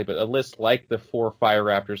exactly, but a list like the 4 Fire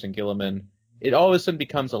Raptors and Guilliman, it all of a sudden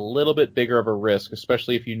becomes a little bit bigger of a risk,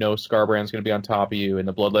 especially if you know Skarbrand's going to be on top of you and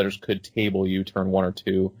the Bloodletters could table you turn 1 or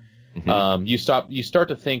 2. Mm-hmm. You start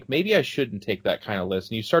to think, maybe I shouldn't take that kind of list,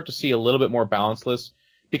 and you start to see a little bit more balanced lists,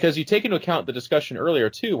 because you take into account the discussion earlier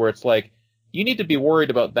too, where it's like, you need to be worried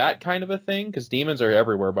about that kind of a thing, because demons are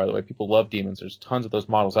everywhere, by the way. People love demons. There's tons of those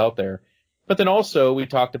models out there. But then also, we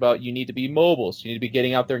talked about you need to be mobile, so you need to be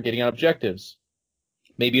getting out there and getting on objectives.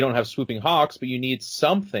 Maybe you don't have swooping hawks, but you need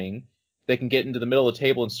something that can get into the middle of the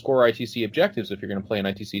table and score ITC objectives if you're going to play an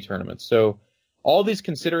ITC tournament. So all these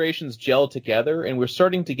considerations gel together, and we're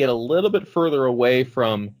starting to get a little bit further away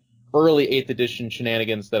from early 8th edition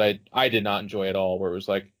shenanigans that I did not enjoy at all, where it was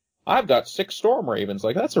like, I've got 6 Storm Ravens.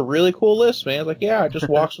 Like, that's a really cool list, man. It's like, yeah, it just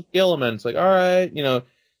walks with Guilliman. It's like, all right,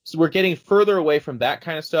 So we're getting further away from that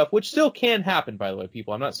kind of stuff, which still can happen, by the way,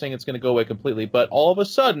 people. I'm not saying it's going to go away completely, but all of a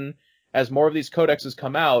sudden, as more of these codexes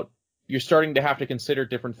come out, you're starting to have to consider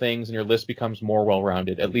different things, and your list becomes more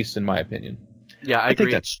well-rounded, at least in my opinion. Yeah, I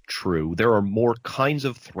think that's true. There are more kinds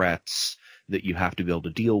of threats that you have to be able to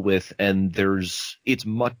deal with, and it's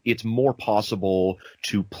more possible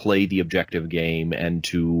to play the objective game and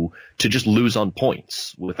to just lose on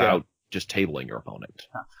points without just tabling your opponent.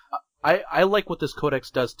 I like what this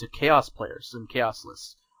codex does to Chaos players and Chaos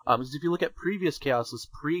lists. Because if you look at previous Chaos lists,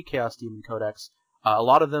 pre-Chaos Demon Codex, a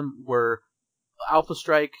lot of them were Alpha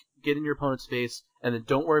Strike, get in your opponent's face, and then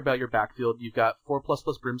don't worry about your backfield. You've got 4++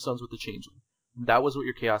 Brimstones with the Changeling. That was what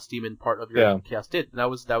your Chaos Demon part of your Chaos did. And that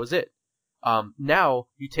was it. Now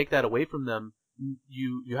you take that away from them.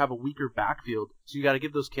 You have a weaker backfield, so you got to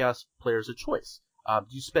give those Chaos players a choice. Do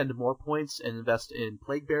you spend more points and invest in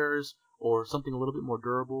Plague Bearers or something a little bit more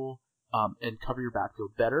durable and cover your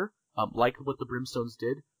backfield better, like what the Brimstones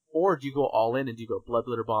did? Or do you go all in and do you go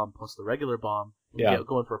Bloodletter Bomb plus the regular bomb and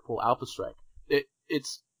going for a full Alpha Strike?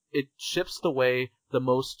 It shifts the way the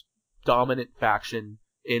most dominant faction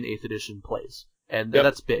in 8th edition plays, and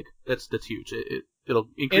that's big. That's huge. It'll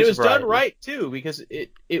increase. And it was variety. done right too, because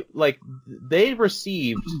it like they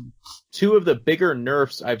received two of the bigger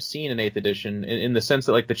nerfs I've seen in 8th edition in the sense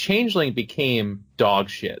that like the Changeling became dog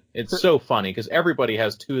shit. It's so funny because everybody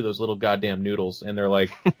has two of those little goddamn noodles, and they're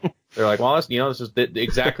like, well, this is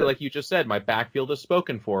exactly like you just said. My backfield is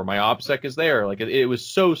spoken for. My OBSEC is there. Like it was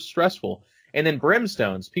so stressful. And then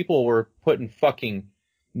Brimstones, people were putting fucking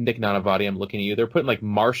Nick Nanavati, I'm looking at you. They're putting like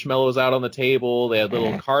marshmallows out on the table. They had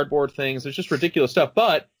little cardboard things. It's just ridiculous stuff.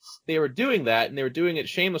 But they were doing that, and they were doing it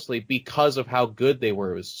shamelessly because of how good they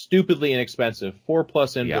were. It was stupidly inexpensive. 4+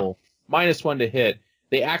 invul, -1 to hit.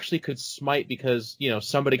 They actually could smite because,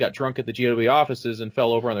 somebody got drunk at the GW offices and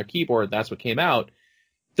fell over on their keyboard. That's what came out.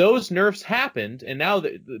 Those nerfs happened, and now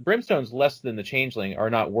the Brimstones, less than the Changeling, are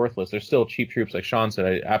not worthless. They're still cheap troops, like Sean said.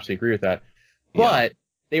 I absolutely agree with that. But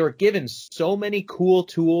they were given so many cool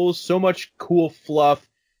tools, so much cool fluff,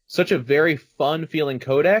 such a very fun-feeling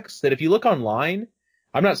codex that if you look online,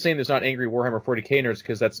 I'm not saying there's not angry Warhammer 40k nerds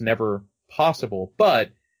because that's never possible,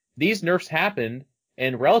 but these nerfs happened,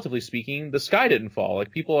 and relatively speaking, the sky didn't fall.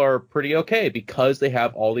 Like, people are pretty okay because they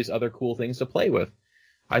have all these other cool things to play with.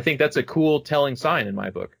 I think that's a cool telling sign in my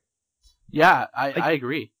book. Yeah, I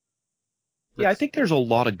agree. Yeah, I think there's a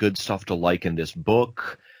lot of good stuff to like in this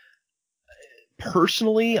book.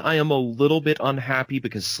 Personally, I am a little bit unhappy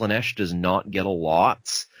because Slaanesh does not get a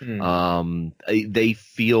lot. They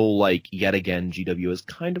feel like, yet again, GW has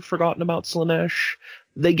kind of forgotten about Slaanesh.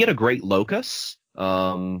 They get a great locus.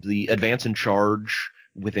 The advance and charge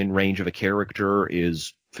within range of a character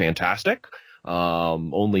is fantastic.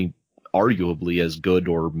 Only arguably as good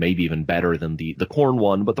or maybe even better than the Khorne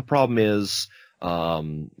one, but the problem is,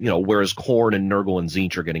 whereas Khorne and Nurgle and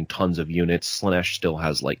Tzeentch are getting tons of units, Slaanesh still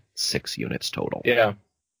has like 6 units total.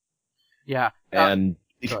 Yeah. And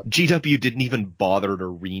GW didn't even bother to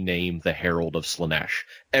rename the Herald of Slaanesh.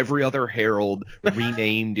 Every other Herald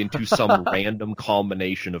renamed into some random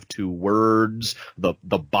combination of 2 words, the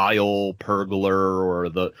Bile Purgler or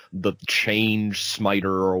the Change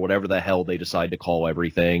Smiter or whatever the hell they decide to call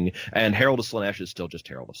everything. And Herald of Slaanesh is still just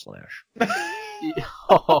Herald of Slaanesh.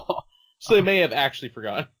 So they may have actually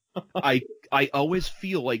forgotten. I always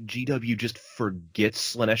feel like GW just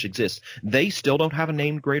forgets Slaanesh exists. They still don't have a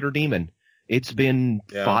named Greater Demon. It's been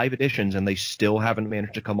 5 editions, and they still haven't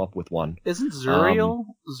managed to come up with one. Isn't Zuriel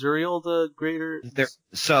the Greater?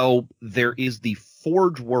 So there is the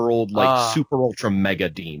Forge World, Super Ultra Mega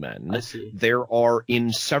Demon. I see. There are,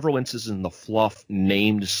 in several instances in the fluff,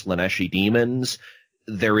 named Slaaneshi demons.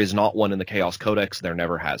 There is not one in the Chaos Codex. There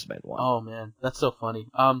never has been one. Oh man, that's so funny.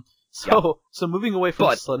 So moving away from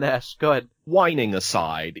Slaanesh, go ahead. Whining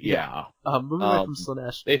aside, moving away from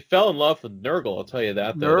Slaanesh. They fell in love with Nurgle, I'll tell you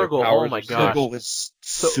that. Nurgle, oh my gosh. Nurgle is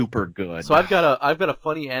super good. So I've got a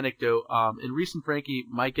funny anecdote. And Reese and Frankie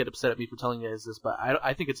might get upset at me for telling you guys this, but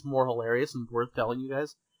I think it's more hilarious and worth telling you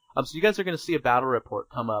guys. So you guys are going to see a battle report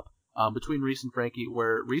come up between Reese and Frankie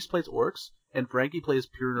where Reese plays orcs and Frankie plays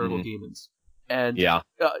pure Nurgle demons. And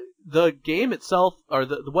the game itself, or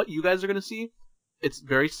the what you guys are going to see, it's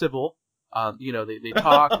very civil. They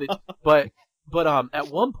talk, but at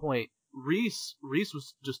one point, Reese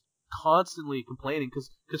was just constantly complaining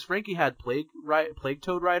because Frankie had plague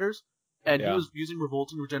toad riders, and he was using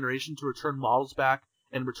revolting regeneration to return models back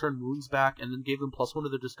and return wounds back, and then gave them +1 to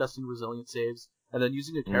their disgusting resilient saves, and then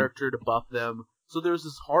using a character to buff them. So there was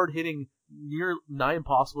this hard hitting, near nigh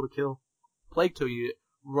impossible to kill plague toad unit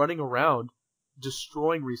running around,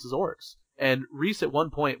 destroying Reese's orcs. And Reese at one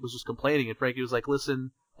point was just complaining, and Frankie was like,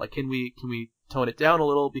 "Listen, like, can we tone it down a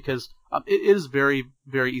little? Because it is very,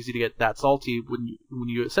 very easy to get that salty when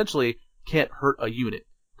you essentially can't hurt a unit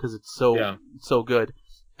because it's so good."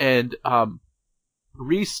 And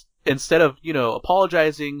Reese, instead of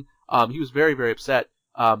apologizing, he was very, very upset.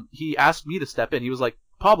 he asked me to step in. He was like,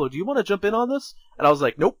 Pablo, do you want to jump in on this? And I was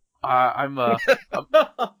like, nope. I'm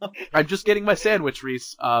just getting my sandwich,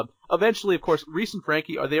 Reese. Eventually, of course, Reese and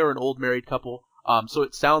Frankie they are an old married couple. So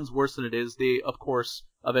it sounds worse than it is. They, of course,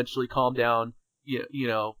 eventually calm down. You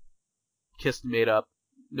know, kissed and made up.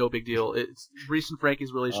 No big deal. It's Reese and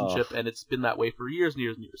Frankie's relationship, and it's been that way for years and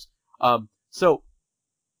years and years.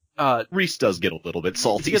 Reese does get a little bit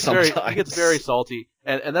salty sometimes. He gets very salty,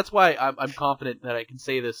 and that's why I'm confident that I can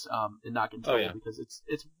say this and not get in trouble, because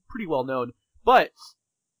it's pretty well known. But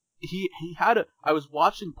he had I was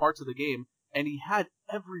watching parts of the game, and he had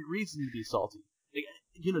every reason to be salty. Like,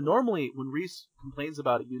 you know, normally when Reese complains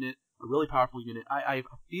about a really powerful unit, I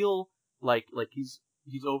feel like he's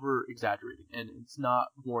over exaggerating, and it's not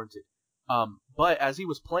warranted. But as he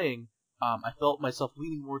was playing, I felt myself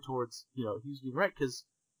leaning more towards, he was being right, because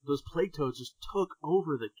those Plague Toads just took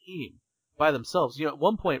over the game by themselves. You know, at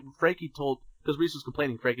one point, Frankie because Reese was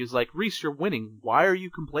complaining, Frankie was like, Reese, you're winning. Why are you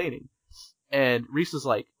complaining? And Reese is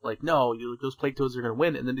like, no, those Plague Toads are going to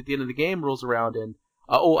win. And then at the end of the game rolls around, and,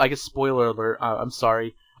 I guess spoiler alert, I'm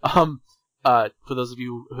sorry. For those of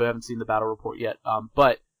you who haven't seen the battle report yet.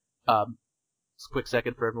 Just a quick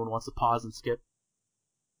second for everyone who wants to pause and skip.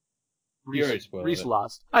 Reese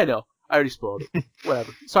lost. I know. I already spoiled it.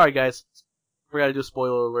 Whatever. Sorry, guys. Forgot to do a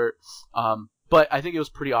spoiler alert. But I think it was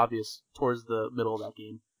pretty obvious towards the middle of that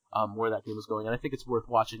game where that game was going. And I think it's worth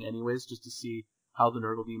watching anyways, just to see how the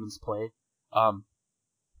Nurgle Demons play.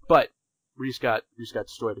 But Reese got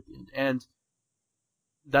destroyed at the end. And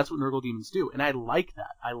that's what Nurgle Demons do. And I like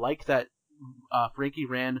that. I like that Frankie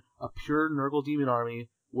ran a pure Nurgle Demon army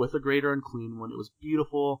with a Greater Unclean One. It was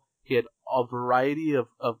beautiful. He had a variety of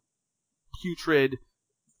putrid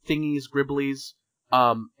thingies, gribblies,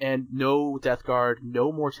 and no Death Guard,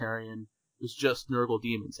 no Mortarion. It was just Nurgle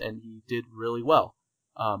Demons, and he did really well.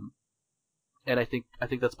 And I think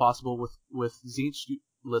that's possible with Tzeentch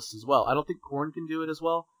lists as well. I don't think Khorne can do it as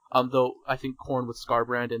well, though I think Khorne with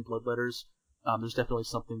Scarbrand and Bloodletters, there's definitely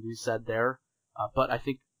something to be said there. But I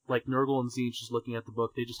think, like Nurgle and Tzeentch, just looking at the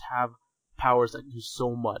book, they just have powers that do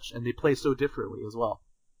so much, and they play so differently as well.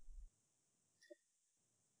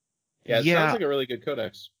 Yeah, it sounds like a really good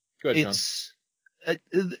codex. Go ahead, John.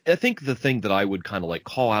 I think the thing that I would kind of like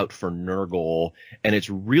call out for Nurgle, and it's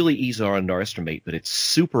really easy to underestimate, but it's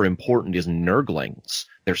super important, is Nurglings.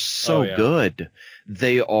 They're so good.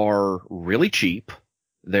 They are really cheap.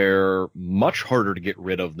 They're much harder to get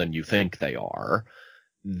rid of than you think they are.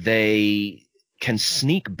 They can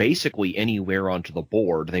sneak basically anywhere onto the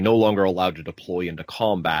board. They no longer allowed to deploy into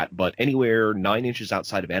combat, but anywhere 9 inches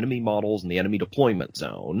outside of enemy models in the enemy deployment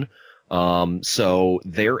zone. So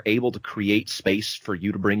they're able to create space for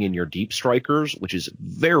you to bring in your deep strikers, which is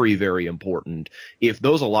very, very important. If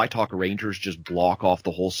those Alitok Rangers just block off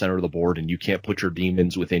the whole center of the board and you can't put your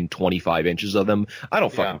demons within 25 inches of them, I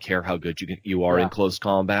don't fucking care how good you are in close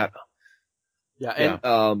combat. Yeah, and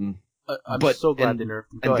I'm so glad they nerfed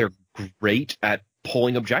them. And they're great at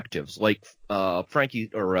pulling objectives. Like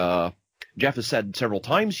Frankie or Jeff has said several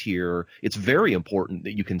times here, it's very important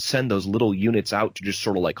that you can send those little units out to just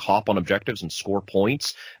sort of like hop on objectives and score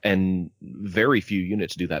points, and very few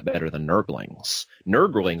units do that better than Nurglings.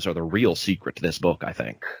 Nurglings are the real secret to this book, I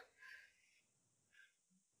think.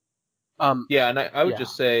 And I would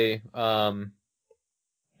just say one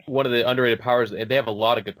of the underrated powers, they have a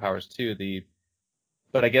lot of good powers too,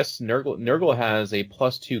 but I guess Nurgle has a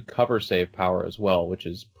 +2 cover save power as well, which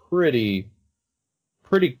is pretty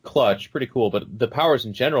clutch, pretty cool, but the powers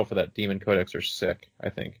in general for that Demon Codex are sick, I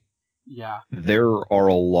think. Yeah. There are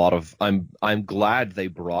a lot of... I'm glad they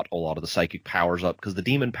brought a lot of the psychic powers up, because the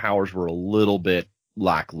demon powers were a little bit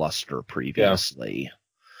lackluster previously. Yeah.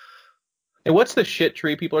 And what's the shit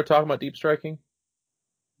tree people are talking about deep striking?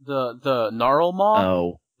 The Gnarl Maw?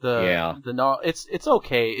 Oh, yeah. The Gnarl... It's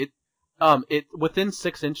okay. It within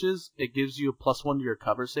 6 inches, it gives you a +1 to your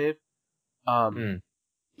cover save.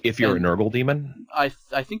 If you're a Nurgle demon? I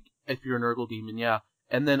think if you're a Nurgle demon, yeah.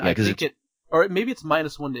 And then I think or maybe it's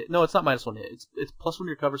 -1 to... No, it's not -1 to hit. It's +1 to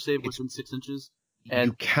your cover save within 6 inches.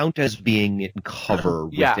 And you count as being in cover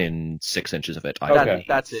within 6 inches of it.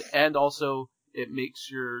 That's it. And also, it makes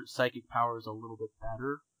your psychic powers a little bit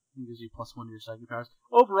better. It gives you +1 to your psychic powers.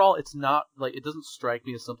 Overall, it's not, like, it doesn't strike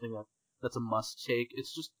me as something that's a must take.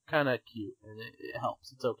 It's just kind of cute, and it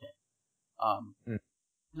helps. It's okay.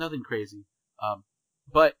 Nothing crazy.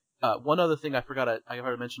 But one other thing I forgot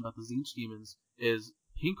to mention about the Tzeentch demons is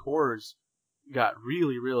Pink Horrors got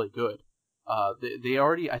really, really good. They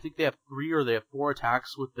already, I think they have 3 or 4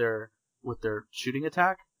 attacks with their shooting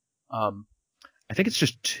attack. I think it's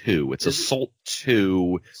just 2. It's Is it? Assault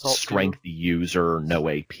 2, Assault 2? Strength user, no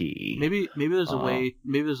AP. Maybe there's a way.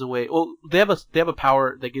 Maybe there's a way. Well, they have a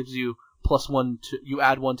power that gives you +1 to. You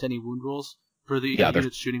add 1 to any wound rolls for the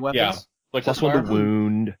unit's shooting weapons. Yeah. Like +1 to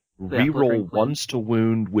wound. Reroll flickering flame. 1s to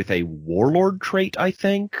wound with a warlord trait, I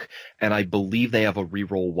think, and I believe they have a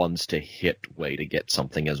reroll 1s to hit way to get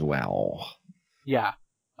something as well. Yeah.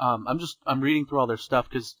 I'm reading through all their stuff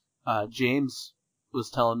because James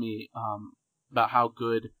was telling me about how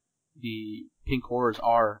good the pink horrors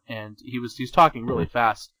are, and he was talking really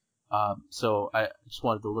fast. So I just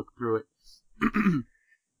wanted to look through it.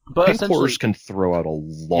 But Pink horrors can throw out a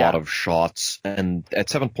lot of shots, and at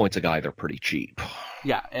 7 points a guy, they're pretty cheap.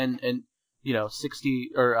 Yeah, and 60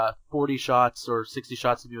 or 40 shots or 60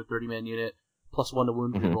 shots if you have a 30-man unit, +1 to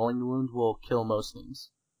wound, rolling the wound will kill most things.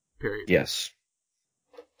 Period. Yes.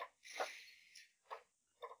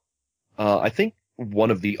 I think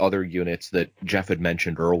one of the other units that Jeff had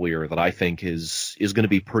mentioned earlier that I think is going to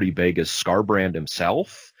be pretty big is Skarbrand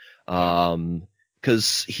himself.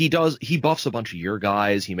 Because he buffs a bunch of your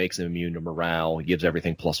guys, he makes them immune to morale, he gives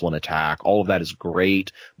everything +1 attack. All of that is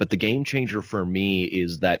great, but the game changer for me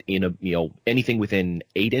is that anything within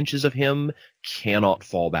 8 inches of him cannot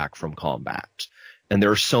fall back from combat. And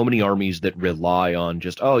there are so many armies that rely on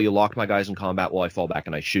just, oh, you locked my guys in combat, well, I fall back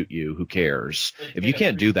and I shoot you. Who cares? If you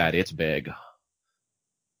can't do that, it's big.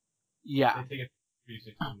 Yeah. I think it's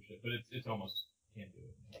 360 leadership, but it's almost can't do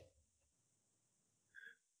it.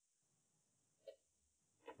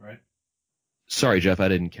 Right? Sorry, Jeff, I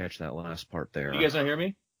didn't catch that last part there. You guys not hear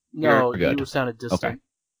me? No, You're good. you sounded distant. Okay.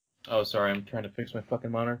 Oh, sorry, I'm trying to fix my fucking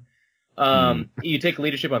monitor. You take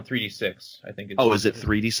leadership on 3d6, I think. Is it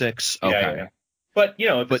 3d6? Okay. Yeah. But,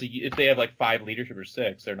 if they have like 5 leadership or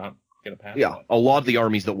 6, they're not going to pass. Yeah, a lot of the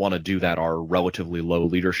armies that want to do that are relatively low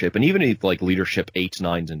leadership, and even if like leadership 8s,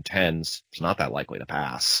 9s, and 10s, it's not that likely to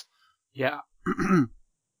pass. Yeah.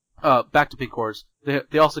 Back to pink horrors.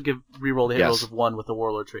 They also reroll the hit rolls of 1 with the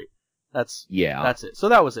warlord trait. That's it. So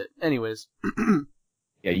that was it. Anyways.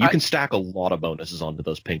 Yeah, you can stack a lot of bonuses onto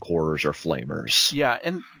those pink horrors or flamers. Yeah,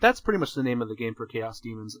 and that's pretty much the name of the game for Chaos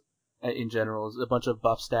Demons in general, is a bunch of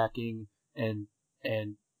buff stacking and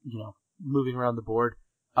moving around the board.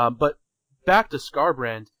 But back to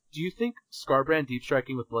Skarbrand, do you think Skarbrand deep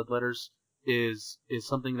striking with bloodletters is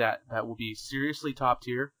something that will be seriously top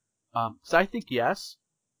tier? So I think yes,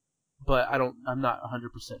 but I'm not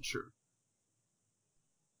 100% sure.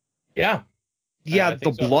 Yeah, the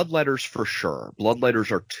so. bloodletters for sure. Bloodletters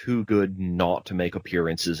are too good not to make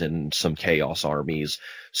appearances in some Chaos armies.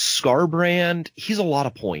 Skarbrand, he's a lot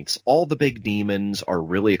of points. All the big demons are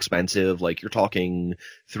really expensive. Like, you're talking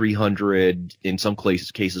 300, in some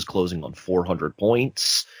cases closing on 400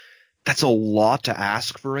 points. That's a lot to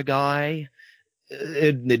ask for a guy.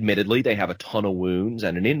 Admittedly, they have a ton of wounds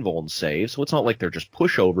and an invuln save, so it's not like they're just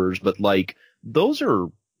pushovers, but like, those are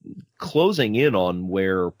closing in on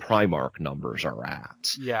where Primarch numbers are at.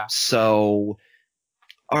 Yeah. So,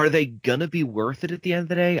 are they gonna be worth it at the end of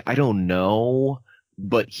the day? I don't know.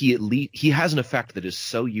 But he has an effect that is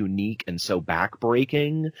so unique and so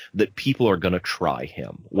backbreaking that people are gonna try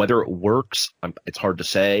him. Whether it works, it's hard to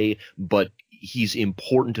say, but he's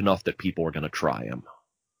important enough that people are gonna try him.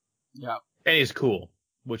 Yeah. And he's cool,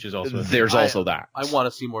 which is also... There's also that. I want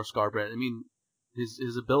to see more Skarbrand. I mean,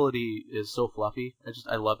 his ability is so fluffy.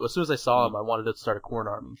 I love it. As soon as I saw him, I wanted to start a corn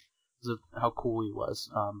army because of how cool he was.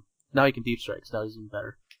 Now he can deep strikes. Now he's even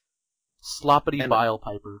better. Sloppity Bile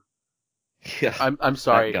Piper. Yeah, I'm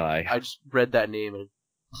sorry. That guy. I just read that name. And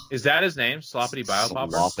is that his name? Sloppity Bile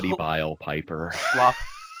Piper? Sloppity Bile Piper. Slop.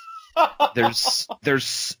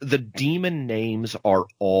 There's the demon names are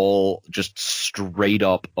all just straight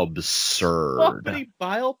up absurd. Sloppity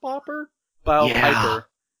Bile Popper? Bile Piper.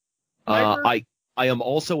 I am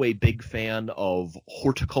also a big fan of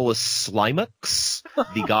Horticulus Slimux,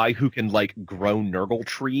 the guy who can like grow Nurgle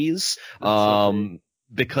trees.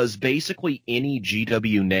 Because basically any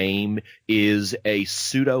GW name is a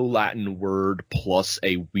pseudo-Latin word plus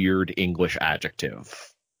a weird English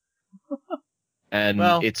adjective. And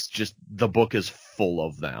it's just, the book is full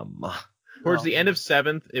of them. Towards the end of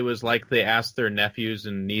 7th, it was like they asked their nephews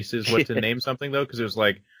and nieces what to name something, though, because it was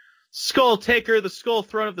like, Skull Taker, the Skull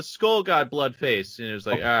Throne of the Skull God Bloodface. And it was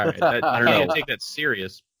like, all right, I don't know. Take that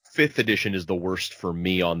serious. 5th edition is the worst for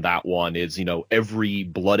me on that one. Is, every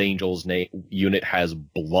Blood Angels unit has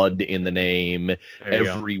blood in the name.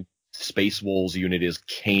 Every Space Wolves unit is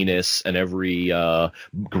Canis, and every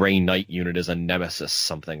Grey Knight unit is a Nemesis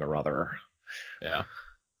something or other. Yeah.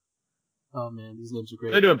 Oh man, these names are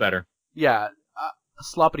great. They're doing better. Yeah,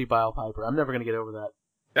 Sloppity Bile Piper. I'm never gonna get over that.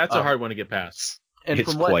 That's a hard one to get past. And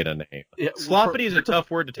It's from what, quite a name. yeah, Sloppity is a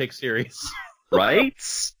tough word to take serious. Right?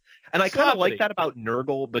 And I kind of Sloppity. like that about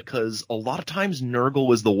Nurgle because a lot of times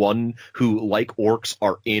Nurgle is the one who, like orcs,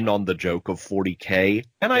 are in on the joke of 40k,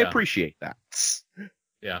 and I Yeah. appreciate that.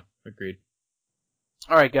 Yeah, agreed.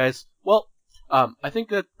 All right, guys. Well, I think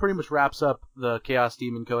that pretty much wraps up the Chaos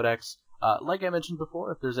Demon Codex. Like I mentioned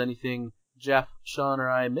before, if there's anything Jeff, Sean, or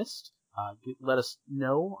I missed, let us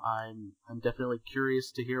know. I'm definitely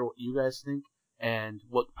curious to hear what you guys think and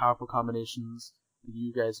what powerful combinations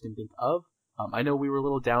you guys can think of. I know we were a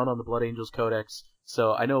little down on the Blood Angels Codex,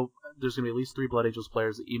 so I know there's going to be at least 3 Blood Angels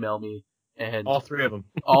players that email me, and All 3 of them.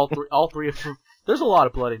 all three of them. There's a lot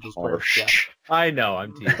of Blood Angels players. Yeah. I know,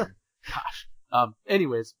 I'm teasing. Gosh.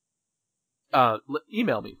 Anyways,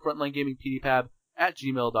 email me,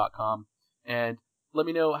 frontlinegamingpdpab@gmail.com, and let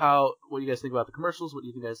me know what you guys think about the commercials, what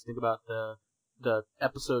you guys think about the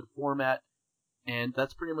episode format, and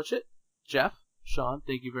that's pretty much it. Jeff, Sean,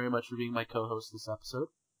 thank you very much for being my co-host this episode.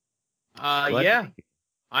 Yeah.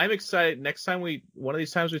 I'm excited. Next time one of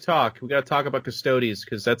these times we talk, we got to talk about Custodes,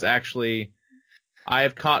 because that's actually, I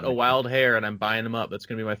have caught a wild hare and I'm buying them up. That's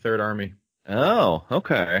going to be my 3rd army. Oh,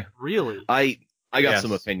 okay. Really? I got Yes.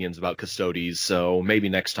 some opinions about Custodes, so maybe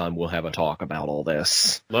next time we'll have a talk about all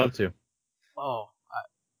this. Love to. Oh,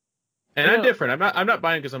 And Yeah. I'm different. I'm not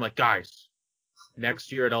buying it because I'm like, guys,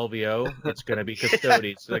 next year at LVO, it's going to be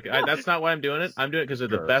Custodes. That's not why I'm doing it. I'm doing it because they're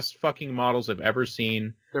the Sure. best fucking models I've ever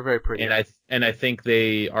seen. they're very pretty. And I think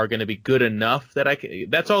they are going to be good enough that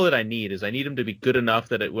that's all that I need is I need them to be good enough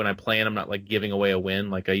that when I play them, I'm not like giving away a win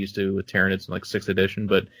like I used to with Tyranids in like 6th edition,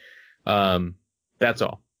 but that's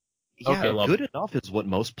all. Yeah, Okay, love good enough is what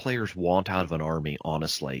most players want out of an army,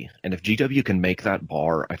 honestly. And if GW can make that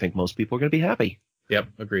bar, I think most people are going to be happy. Yep,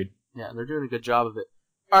 agreed. Yeah, they're doing a good job of it.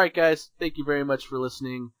 All right, guys, thank you very much for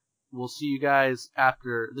listening. We'll see you guys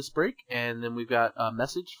after this break, and then we've got a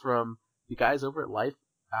message from the guys over at Life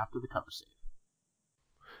after the cover save.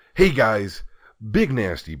 Hey guys, Big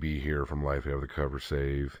Nasty B here from Life After the Cover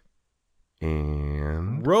Save,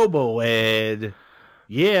 and Roboed.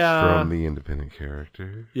 Yeah. from the Independent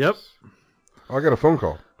Characters. Yep. Oh, I got a phone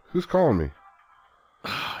call. Who's calling me?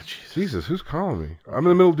 Oh, Jesus. Jesus, who's calling me? I'm in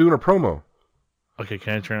the middle of doing a promo. Okay,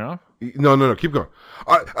 can I turn it off? No, keep going.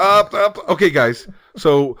 Okay, guys.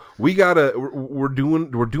 So we're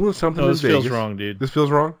doing something No, in this feels Vegas. wrong, dude. This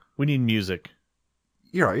feels wrong? We need music.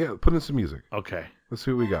 Yeah, put in some music. Okay. Let's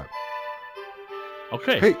see what we got.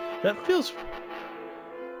 Okay. Hey. That feels...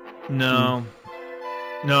 No.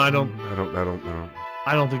 No, I don't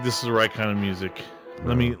think this is the right kind of music.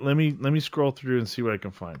 No. Let me scroll through and see what I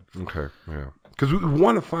can find. Okay, yeah. Because we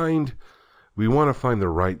want to find the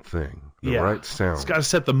right thing, the right sound. It's got to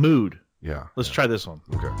set the mood. Yeah. Let's try this one.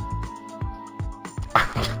 Okay.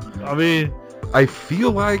 I mean, I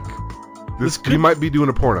feel like This we could- might be doing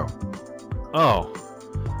a porno. oh,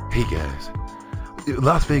 Hey guys,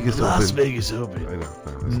 Las Vegas Las open. Vegas I Open. know,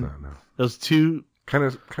 no, that's not. No, Those two kind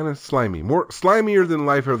of slimy, more slimier than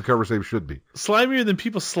Life After the Cover Save should be. slimier than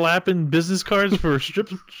people slapping business cards for strip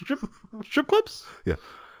clips. Yeah.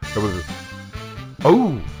 That was it.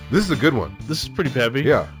 Oh, this is a good one. This is pretty peppy.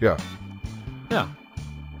 Yeah. Yeah.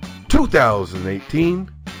 2018.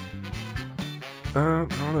 I don't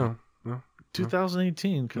know. No,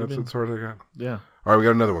 2018 could have that's been. as hard as I got. Yeah. All right, we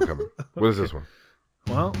got another one coming. What is this one?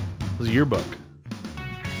 Well, it was a yearbook.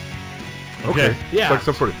 Okay. Yeah. Like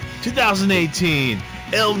some sort of 2018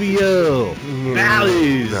 LVO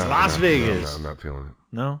Valleys, Las Vegas. No, I'm not feeling it.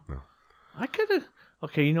 No. No. I could have.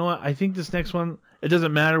 Okay, you know what? I think this next one. It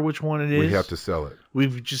doesn't matter which one it is. We have to sell it.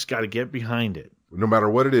 We've just got to get behind it. No matter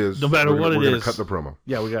what it is. No matter what it we're gonna is. cut the promo.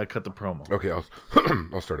 Yeah, we got to cut the promo. Okay,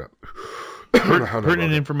 I'll start out.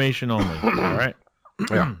 Pertinent information only. All right.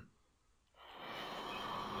 Yeah.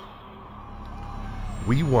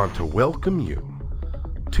 We want to welcome you.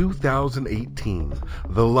 2018,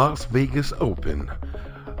 the Las Vegas Open.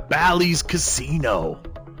 Bally's Casino.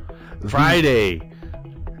 Friday.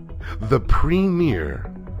 The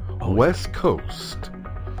premier West Coast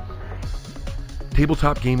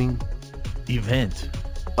tabletop gaming Event.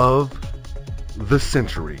 of the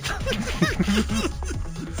century.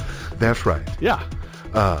 That's right. Yeah.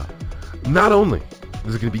 Not only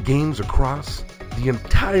is it going to be games across the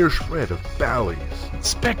entire spread of Bally's,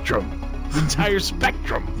 Spectrum. The entire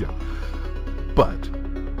spectrum. but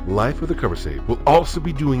Life with a Cover Save will also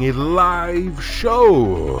be doing a live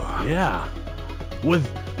show. Yeah.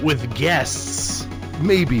 With guests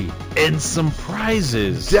Maybe, and some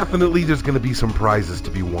prizes. definitely there's going to be some prizes to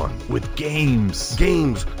be won. With games.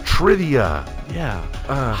 Games, trivia. Yeah.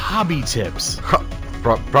 Hobby tips.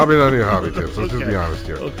 Probably not any hobby tips. Let's just Okay. be honest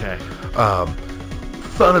here. Okay.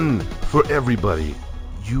 fun for everybody.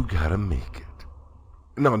 You gotta make it.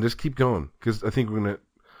 No, just keep going, because I think we're gonna.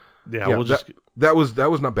 Yeah, we'll just. That was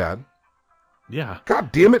not bad. Yeah.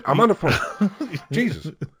 God damn it! I'm on the phone.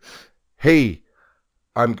 Jesus. Hey,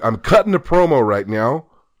 I'm cutting the promo right now.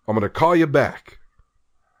 I'm gonna call you back.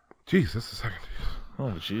 Jeez, that's the second.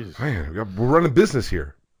 Oh, Jesus. Man, we're running business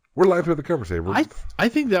here. We're live at the cover save. I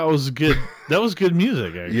think that was good. That was good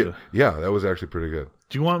music, actually. Yeah, that was actually pretty good.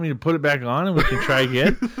 Do you want me to put it back on and we can try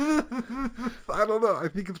again? I don't know. I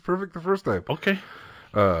think it's perfect the first time. Okay.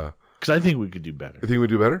 Because I think we could do better. You think we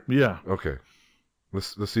do better? Yeah. Okay.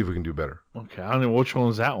 Let's see if we can do better. Okay. I don't know which one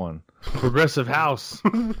was that one. Progressive House.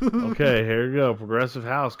 Okay, here we go. Progressive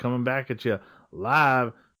House coming back at you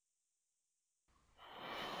live.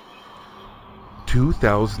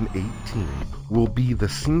 2018 will be the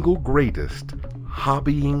single greatest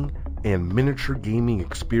hobbying and miniature gaming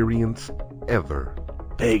experience ever.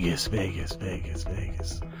 Vegas, Vegas, Vegas,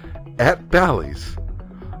 Vegas. At Bally's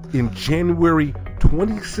in January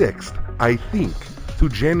 26th, I think, through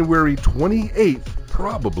January 28th,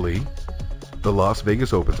 probably, the Las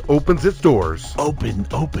Vegas opens its doors. Open.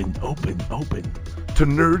 To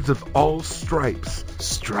nerds of all stripes.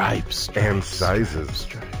 Stripes. And sizes.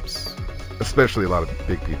 Stripes. Especially a lot of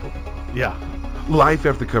big people. Yeah. Life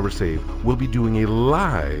After Cover Save will be doing a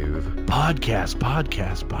live podcast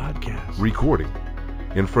recording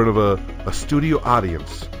in front of a studio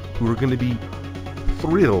audience who are going to be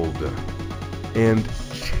thrilled and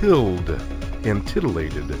chilled and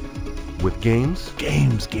titillated with games,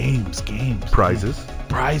 prizes,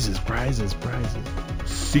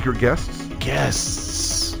 secret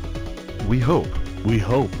guests. We hope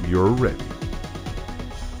you're ready.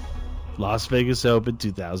 Las Vegas Open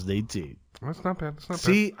 2018. That's not bad.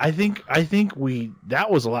 See, I think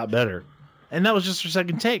that was a lot better, and that was just our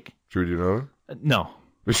second take. Drew, do you know? No.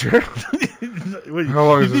 You sure? How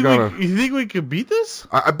long is this going on? You think we could beat this?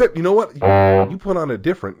 I bet. You know what? You put on a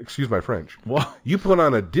different. Excuse my French. What? You put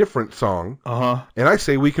on a different song. And I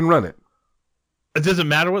say we can run it. It doesn't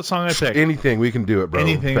matter what song I pick. Anything we can do it, bro.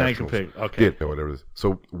 Anything I can pick. Okay. Yeah, whatever it is.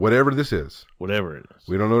 So whatever this is. Whatever it is.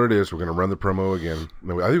 We don't know what it is. We're gonna run the promo again.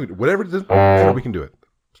 No, I think whatever it is, we can do it.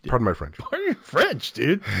 Pardon my French. Pardon your French,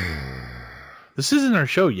 dude. This isn't our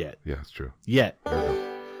show yet. Yeah, it's true. Yet. There we go.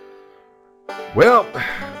 Well,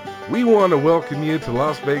 we want to welcome you to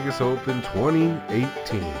Las Vegas Open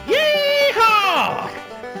 2018. Yeehaw!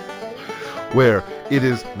 Where it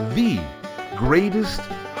is the greatest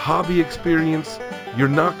hobby experience you're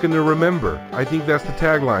not going to remember. I think that's the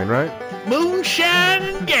tagline, right? Moonshine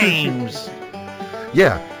and games.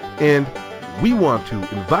 Yeah, and we want to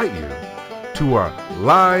invite you to our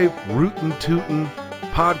live Rootin' Tootin'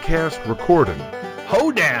 podcast recording.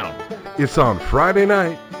 Hoedown. It's on Friday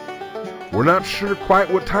night. We're not sure quite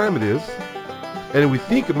what time it is, and we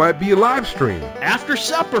think it might be a live stream. After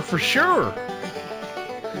supper for sure.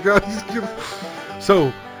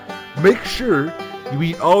 So, make sure you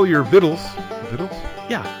eat all your vittles. Vittles?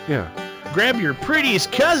 Yeah. Yeah. Grab your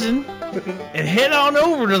prettiest cousin and head on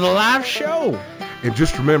over to the live show. And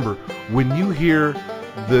just remember, when you hear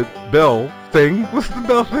the bell thing, what's the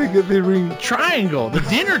bell thing that they ring? Triangle, the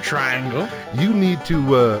dinner triangle. You need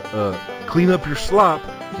to clean up your slop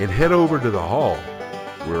and head over to the hall,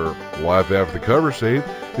 where Life After the Cover Save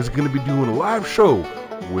is going to be doing a live show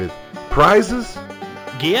with prizes,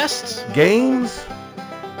 guests, games,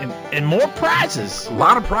 and more prizes. A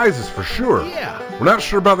lot of prizes for sure. Yeah. We're not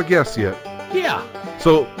sure about the guests yet. Yeah.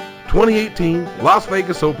 So, 2018, Las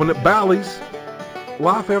Vegas Open at Bally's.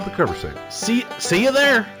 Life After the Cover Save. See you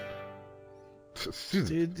there.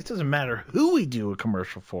 Dude, it doesn't matter who we do a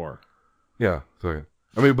commercial for. Yeah. So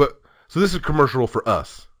this is a commercial for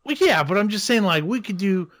us. Well, yeah, but I'm just saying, like, we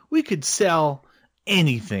could sell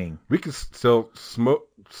anything. We could sell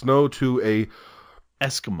snow to a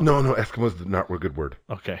Eskimo. No, Eskimo's not a good word.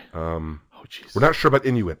 Okay. Oh, jeez. We're not sure about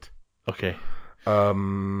Inuit. Okay.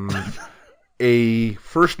 A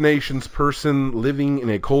First Nations person living in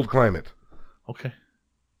a cold climate. Okay.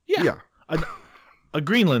 Yeah. A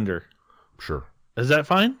Greenlander. Sure. Is that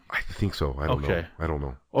fine? I think so. I don't know. I don't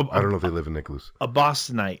know. I don't know if they live in igloos. A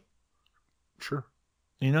Bostonite. Sure.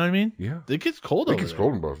 You know what I mean? Yeah. It gets cold over there. It gets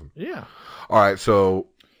cold in Boston. Yeah. All right. So,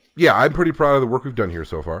 yeah, I'm pretty proud of the work we've done here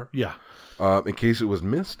so far. Yeah. In case it was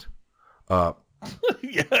missed. Yeah.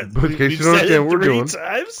 But in case you don't understand what we're doing.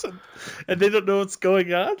 Times and they don't know what's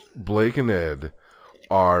going on. Blake and Ed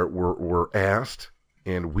were asked,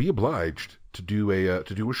 and we obliged to do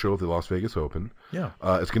a show at the Las Vegas Open. Yeah.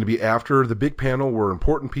 It's going to be after the big panel where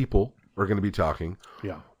important people are going to be talking.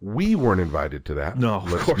 Yeah. We weren't invited to that. No,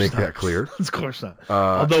 let's make that clear. Of course not.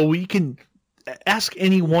 Although we can ask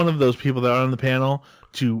any one of those people that are on the panel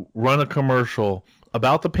to run a commercial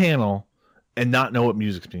about the panel and not know what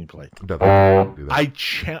music's being played. No, they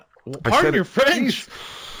can't do that. Pardon your said it. French.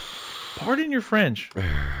 Pardon your French.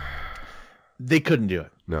 They couldn't do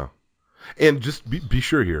it. No. And just be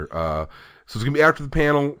sure here. So it's gonna be after the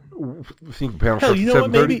panel. I think the panel Hell, starts you at know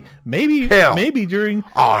what? 7:30. Maybe during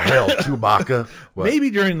Oh hell, Chewbacca. What?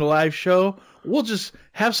 maybe during the live show, we'll just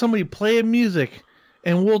have somebody play music,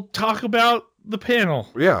 and we'll talk about the panel.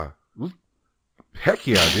 Yeah. Heck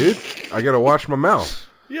yeah, dude. I gotta watch my mouth.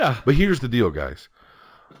 Yeah. But here's the deal, guys.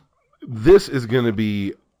 This is gonna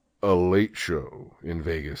be a late show in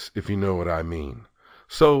Vegas, if you know what I mean.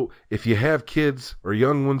 So if you have kids or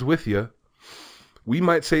young ones with you, we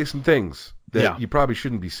might say some things that you probably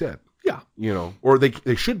shouldn't be said. Yeah. You know, or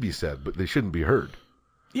they should be said, but they shouldn't be heard.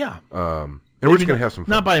 Yeah. And we're just gonna have some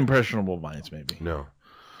fun. Not by impressionable minds, maybe. No.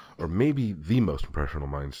 Or maybe the most impressionable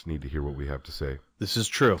minds need to hear what we have to say. This is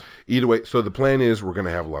true. Either way, so the plan is we're going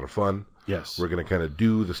to have a lot of fun. Yes. We're going to kind of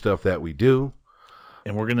do the stuff that we do.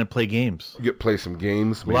 And we're going to play games. Play some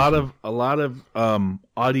games. A lot of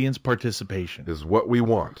audience participation is what we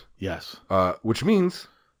want. Yes. Which means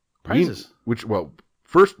prizes.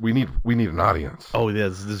 First we need an audience. Oh, yeah,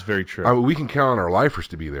 this is very true. I mean, we can count on our lifers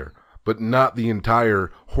to be there, but not the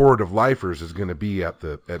entire horde of lifers is going to be at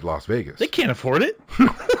Las Vegas. They can't afford it.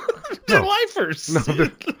 They're lifers. No,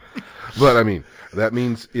 but I mean, that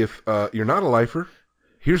means if you're not a lifer,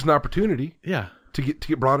 here's an opportunity. Yeah. To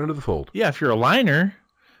get brought into the fold. Yeah, if you're a liner.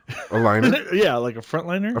 A liner. Yeah, like a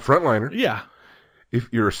frontliner. A frontliner. Yeah. If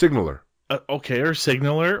you're a signaler. Okay, or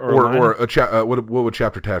signaler, or what would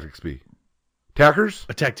chapter tactics be? Tackers?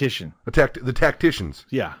 A tactician. The tacticians.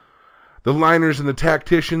 Yeah. The liners and the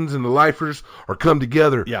tacticians and the lifers are come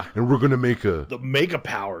together. Yeah. And we're gonna make the mega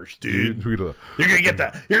powers, dude. You're gonna get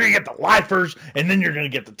the lifers, and then you're gonna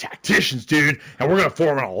get the tacticians, dude. And we're gonna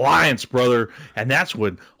form an alliance, brother. And that's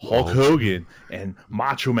when Hulk Hogan and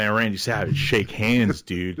Macho Man Randy Savage shake hands,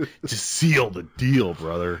 dude, to seal the deal,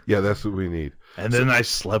 brother. Yeah, that's what we need. And then I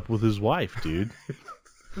slept with his wife, dude.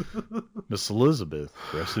 Miss Elizabeth,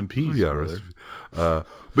 rest in peace. Yeah, brother.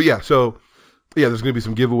 But yeah, so. Yeah, there's going to be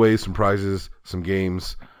some giveaways, some prizes, some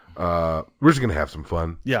games. We're just going to have some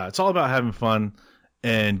fun. Yeah, it's all about having fun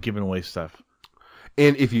and giving away stuff.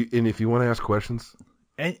 And if you want to ask questions,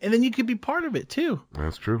 and then you could be part of it too.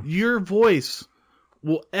 That's true. Your voice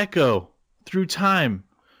will echo through time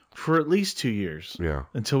for at least 2 years. Yeah.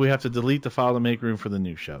 Until we have to delete the file to make room for the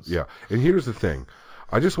new shows. Yeah. And here's the thing.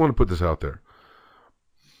 I just want to put this out there.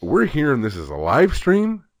 We're hearing this as a live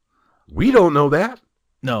stream. We don't know that.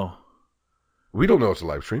 No. We don't know it's a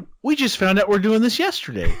live stream. We just found out we're doing this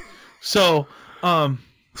yesterday. So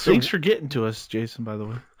thanks for getting to us, Jason, by the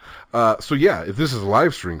way. So yeah, if this is a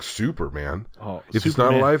live stream, Superman. Oh, if it's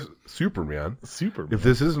not a live Superman. If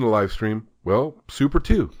this isn't a live stream, well, Super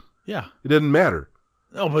 2. Yeah. It doesn't matter.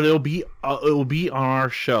 No, but it will be on our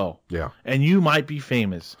show. Yeah. And you might be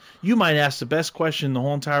famous. You might ask the best question in the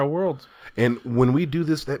whole entire world. And when we do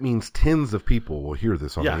this, that means tens of people will hear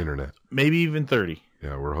this on the internet. Maybe even 30.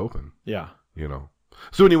 Yeah, we're hoping. Yeah. You know.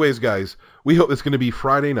 So anyways, guys, we hope it's going to be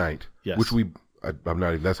Friday night. Yes. Which I'm not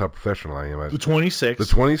even, that's how professional I am. The 26th. The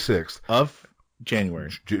 26th. Of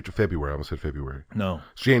January. February. I almost said February. No.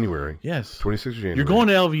 It's January. Yes. 26th of January. You're going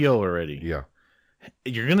to LVO already. Yeah.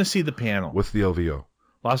 You're going to see the panel. What's the LVO?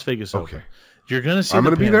 Las Vegas Open. Okay. You're going to see I'm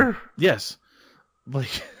going to be there? Yes. Like,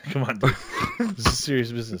 come on, dude. This is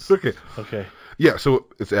serious business. Okay. Okay. Yeah, so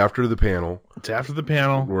it's after the panel. It's after the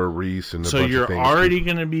panel. Where Reese and a so bunch you're of famous already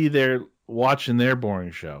people. going to be there watching their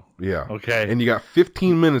boring show. Yeah. Okay. And you got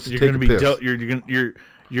 15 minutes to take a piss.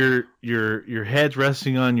 Your head's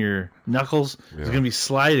resting on your knuckles. Yeah. It's going to be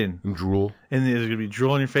sliding. And drool. And there's going to be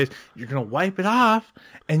drool on your face. You're going to wipe it off,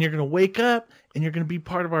 and you're going to wake up, and you're going to be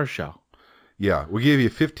part of our show. Yeah. We'll give you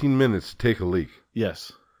 15 minutes to take a leak.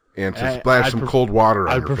 Yes. And to splash some cold water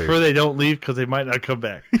on your face. I prefer they don't leave because they might not come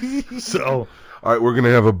back. So. All right, we're going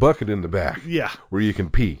to have a bucket in the back. Yeah. Where you can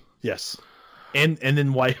pee. Yes. And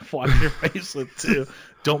then wash your face with too.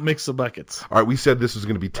 Don't mix the buckets. All right, we said this was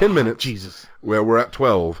going to be 10 minutes. Jesus. Well, we're at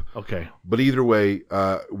 12. Okay. But either way,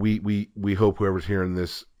 we hope whoever's hearing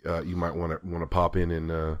this, you might want to pop in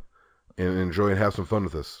and enjoy and have some fun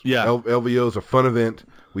with us. Yeah. LVO is a fun event.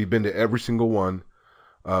 We've been to every single one.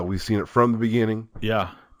 We've seen it from the beginning.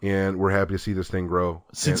 Yeah. And we're happy to see this thing grow.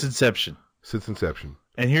 Since inception.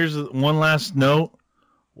 And here's one last note.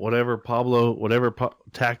 Whatever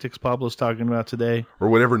tactics Pablo's talking about today. Or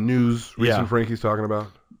whatever news Reese and Frankie's talking about.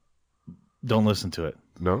 Don't listen to it.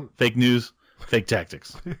 No? Fake news, fake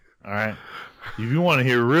tactics. All right? If you want to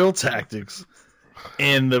hear real tactics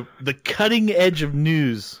and the cutting edge of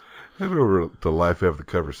news. Head over to Life Have the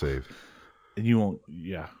Cover Save. And you won't.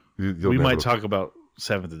 Yeah, You'll we never- might talk about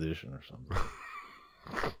 7th edition or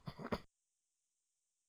something.